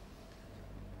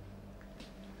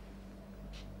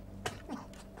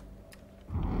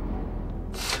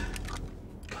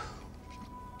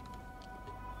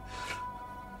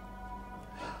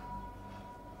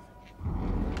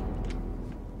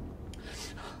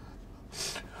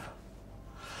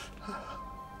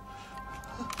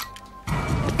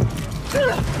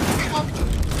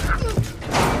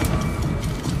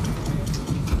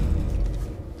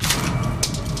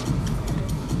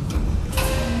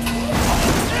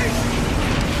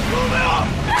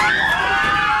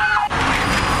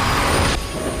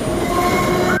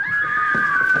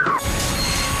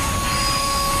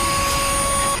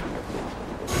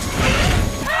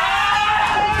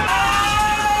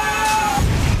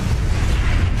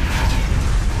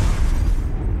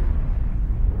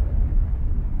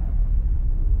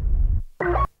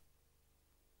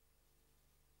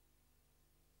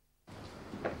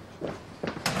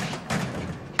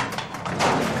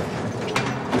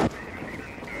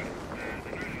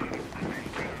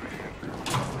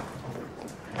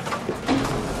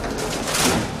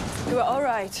 You were all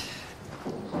right.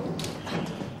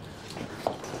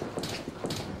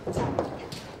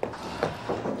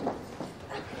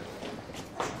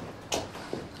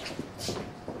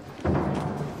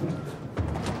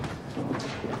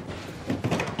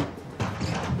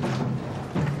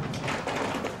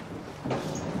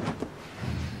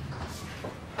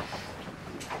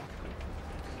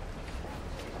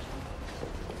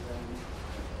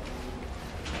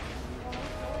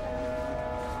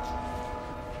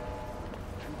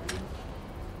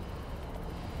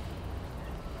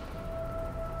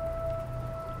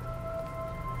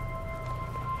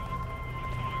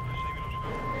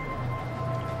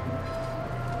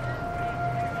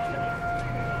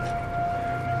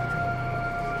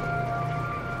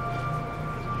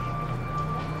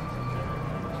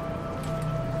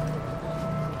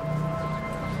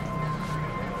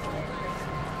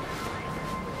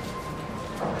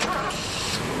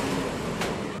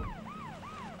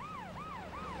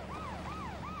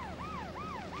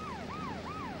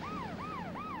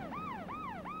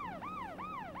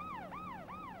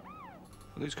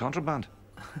 It's contraband.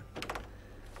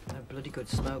 A bloody good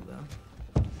smoke,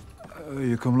 though.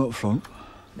 You coming up front?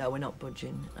 No, we're not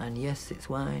budging. And yes, it's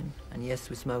wine. And yes,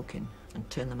 we're smoking. And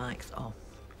turn the mics off.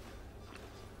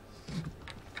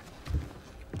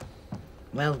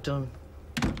 Well done.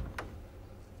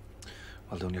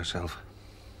 Well done yourself.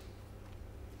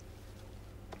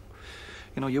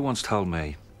 You know, you once told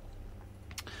me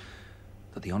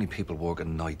that the only people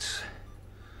working nights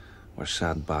were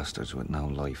sad bastards with no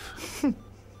life.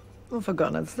 I've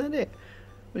forgotten I'd said it.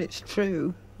 But it's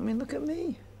true. I mean, look at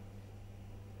me.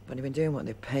 I've only been doing what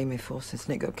they pay me for since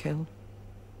Nick got killed.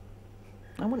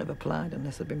 I wouldn't have applied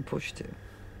unless I'd been pushed to.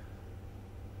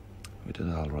 We did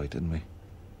it all right, didn't we?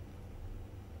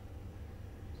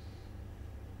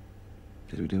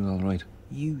 Did we do it all right?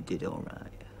 You did all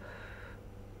right.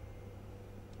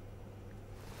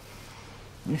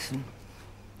 Listen,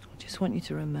 I just want you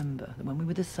to remember that when we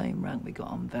were the same rank, we got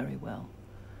on very well.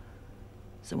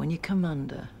 So when you're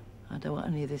commander, I don't want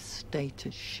any of this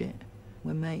status shit.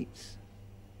 We're mates.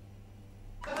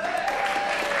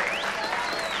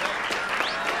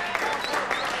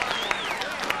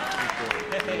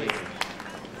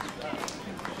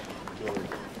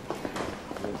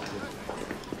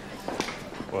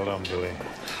 Well done, Billy.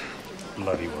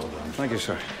 Bloody well done. Thank you,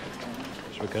 sir.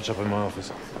 Shall we catch up in my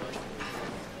office?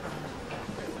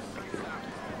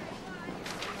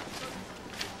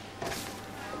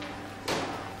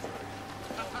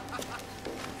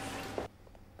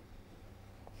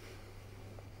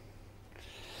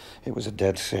 It was a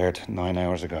dead cert 9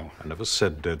 hours ago. I never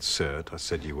said dead cert. I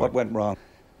said you were... What went wrong?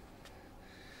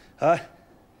 Huh?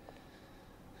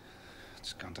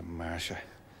 It's gone to Marcia.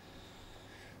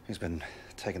 He's been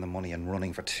taking the money and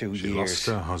running for 2 years. She lost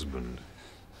her husband.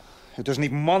 Who doesn't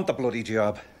even want the bloody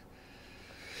job.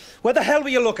 Where the hell were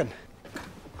you looking?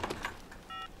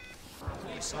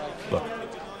 Look,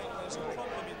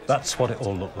 that's what it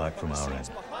all looked like from our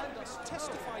end.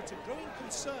 Testified to growing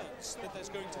concerns that there's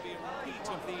going to be a repeat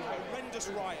of the horrendous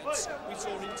riots we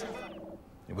saw in 2000.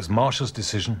 It was Marshall's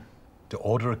decision to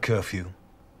order a curfew,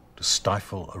 to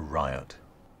stifle a riot.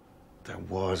 There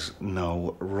was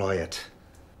no riot.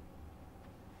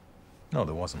 No,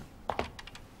 there wasn't.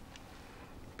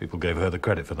 People gave her the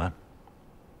credit for that.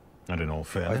 And in all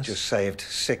fairness... I just saved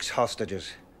 6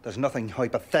 hostages. There's nothing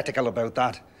hypothetical about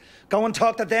that. Go and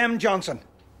talk to them, Johnson.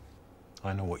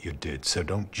 I know what you did, so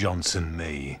don't Johnson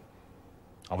me.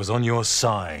 I was on your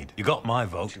side. You got my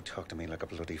vote. You talk to me like a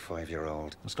bloody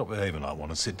 5-year-old. Stop behaving like one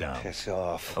and sit down. Piss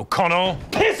off. O'Connell!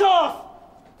 Piss off!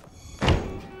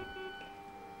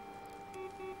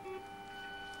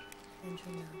 Enter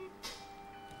now.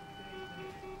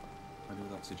 Ready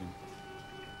with oxygen.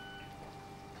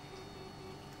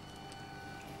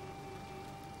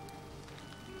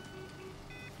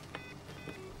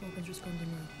 Organs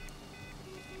responding well.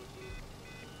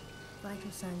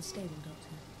 Vital signs stable, Doctor.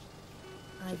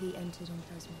 IV entered on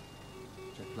plasma.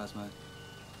 Check plasma.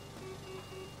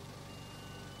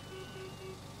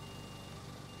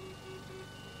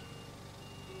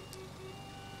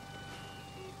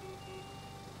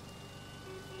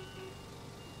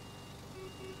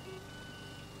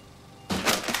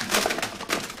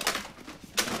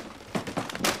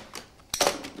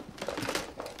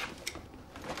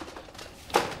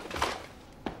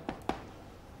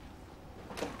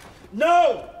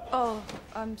 No! Oh,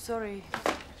 I'm sorry.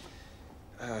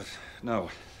 No.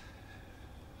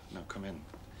 No, come in.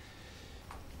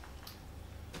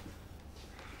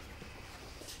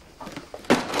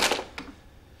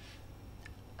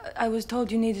 I was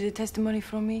told you needed a testimony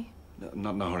from me. No,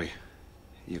 not in a hurry.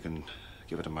 You can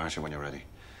give it to Marcia when you're ready.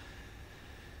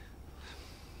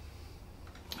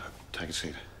 Take a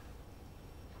seat.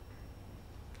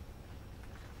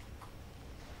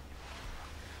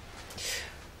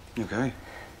 You okay?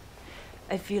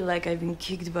 I feel like I've been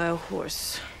kicked by a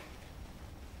horse.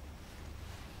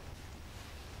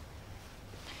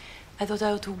 I thought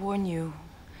I ought to warn you.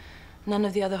 None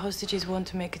of the other hostages want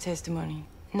to make a testimony.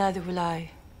 Neither will I.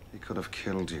 He could have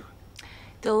killed you.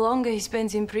 The longer he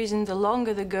spends in prison, the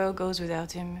longer the girl goes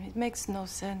without him. It makes no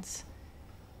sense.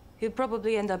 He'll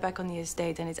probably end up back on the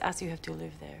estate, and it's us who have to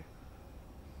live there.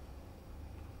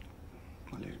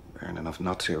 Well, you earn enough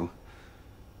not to.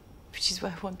 Which is why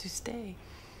I want to stay.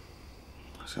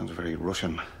 Sounds very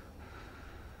Russian.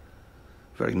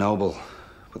 Very noble,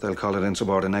 but they'll call it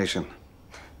insubordination.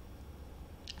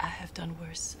 I have done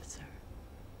worse, sir.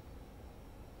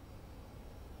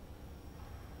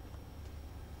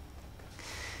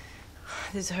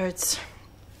 This hurts.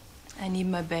 I need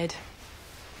my bed.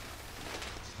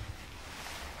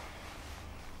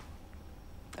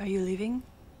 Are you leaving?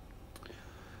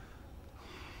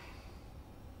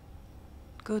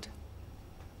 Good.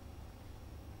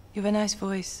 You have a nice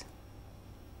voice.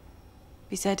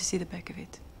 Be sad to see the back of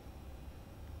it.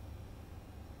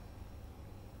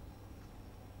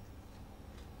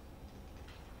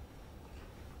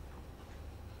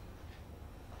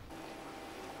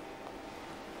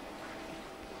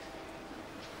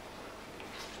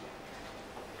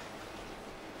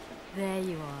 There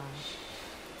you are.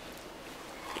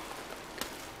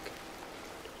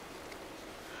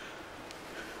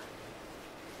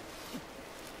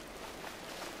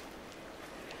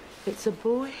 It's a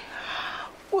boy.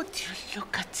 Would you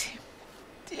look at him,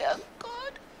 dear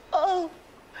God? Oh,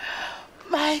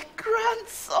 my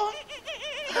grandson.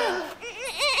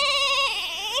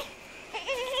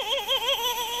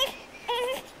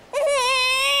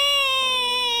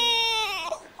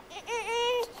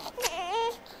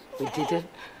 We didn't.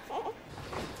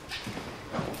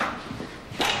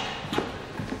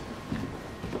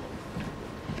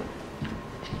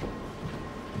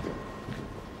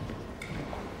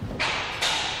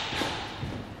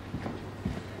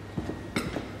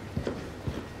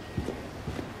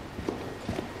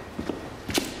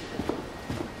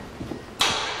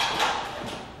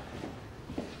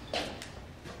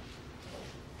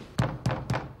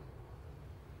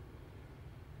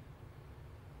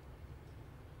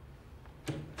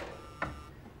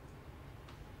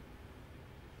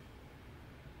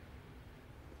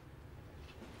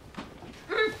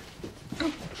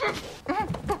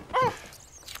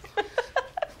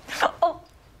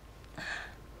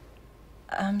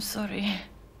 I'm sorry.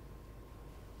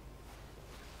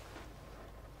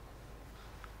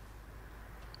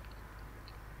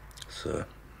 Sir.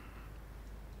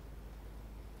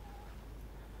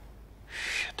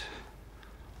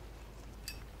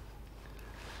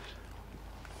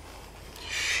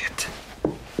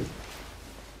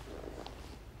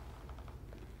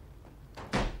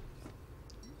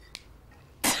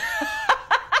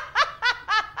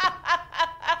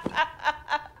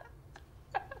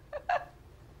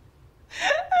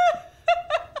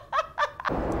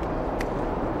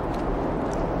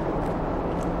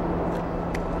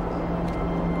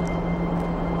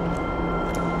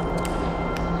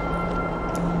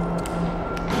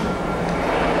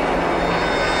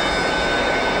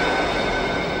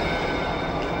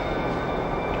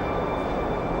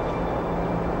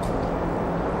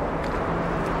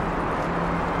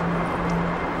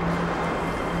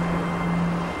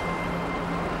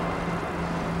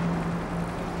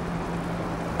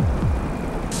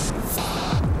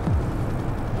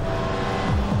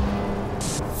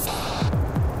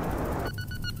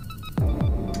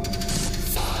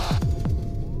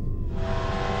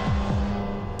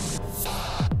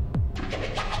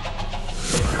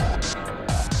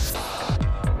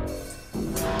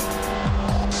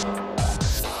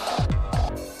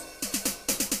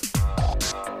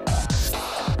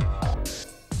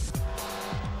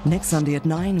 Next Sunday at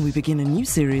 9, we begin a new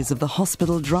series of the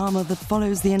hospital drama that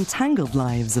follows the entangled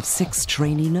lives of 6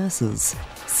 trainee nurses,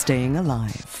 Staying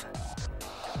Alive.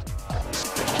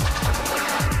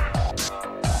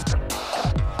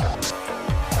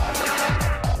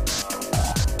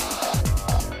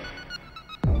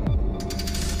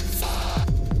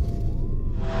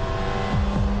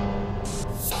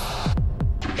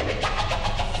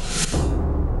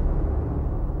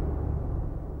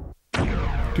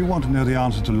 Do you want to know the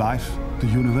answer to life, the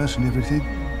universe and everything?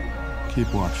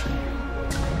 Keep watching.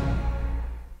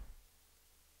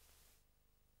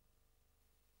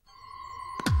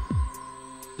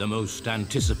 The most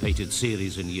anticipated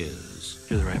series in years.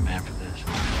 You're the right man for this.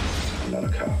 I'm not a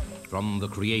cop. From the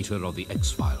creator of The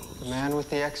X-Files. The man with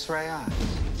the X-ray eyes.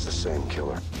 It's the same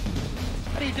killer.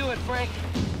 How do you do it, Frank?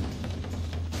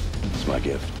 It's my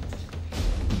gift.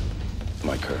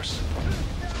 My curse.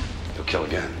 He'll kill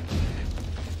again.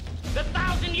 The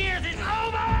 1,000 years is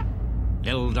over!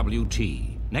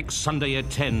 LWT, next Sunday at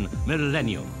 10,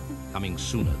 Millennium. Coming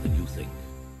sooner than you think.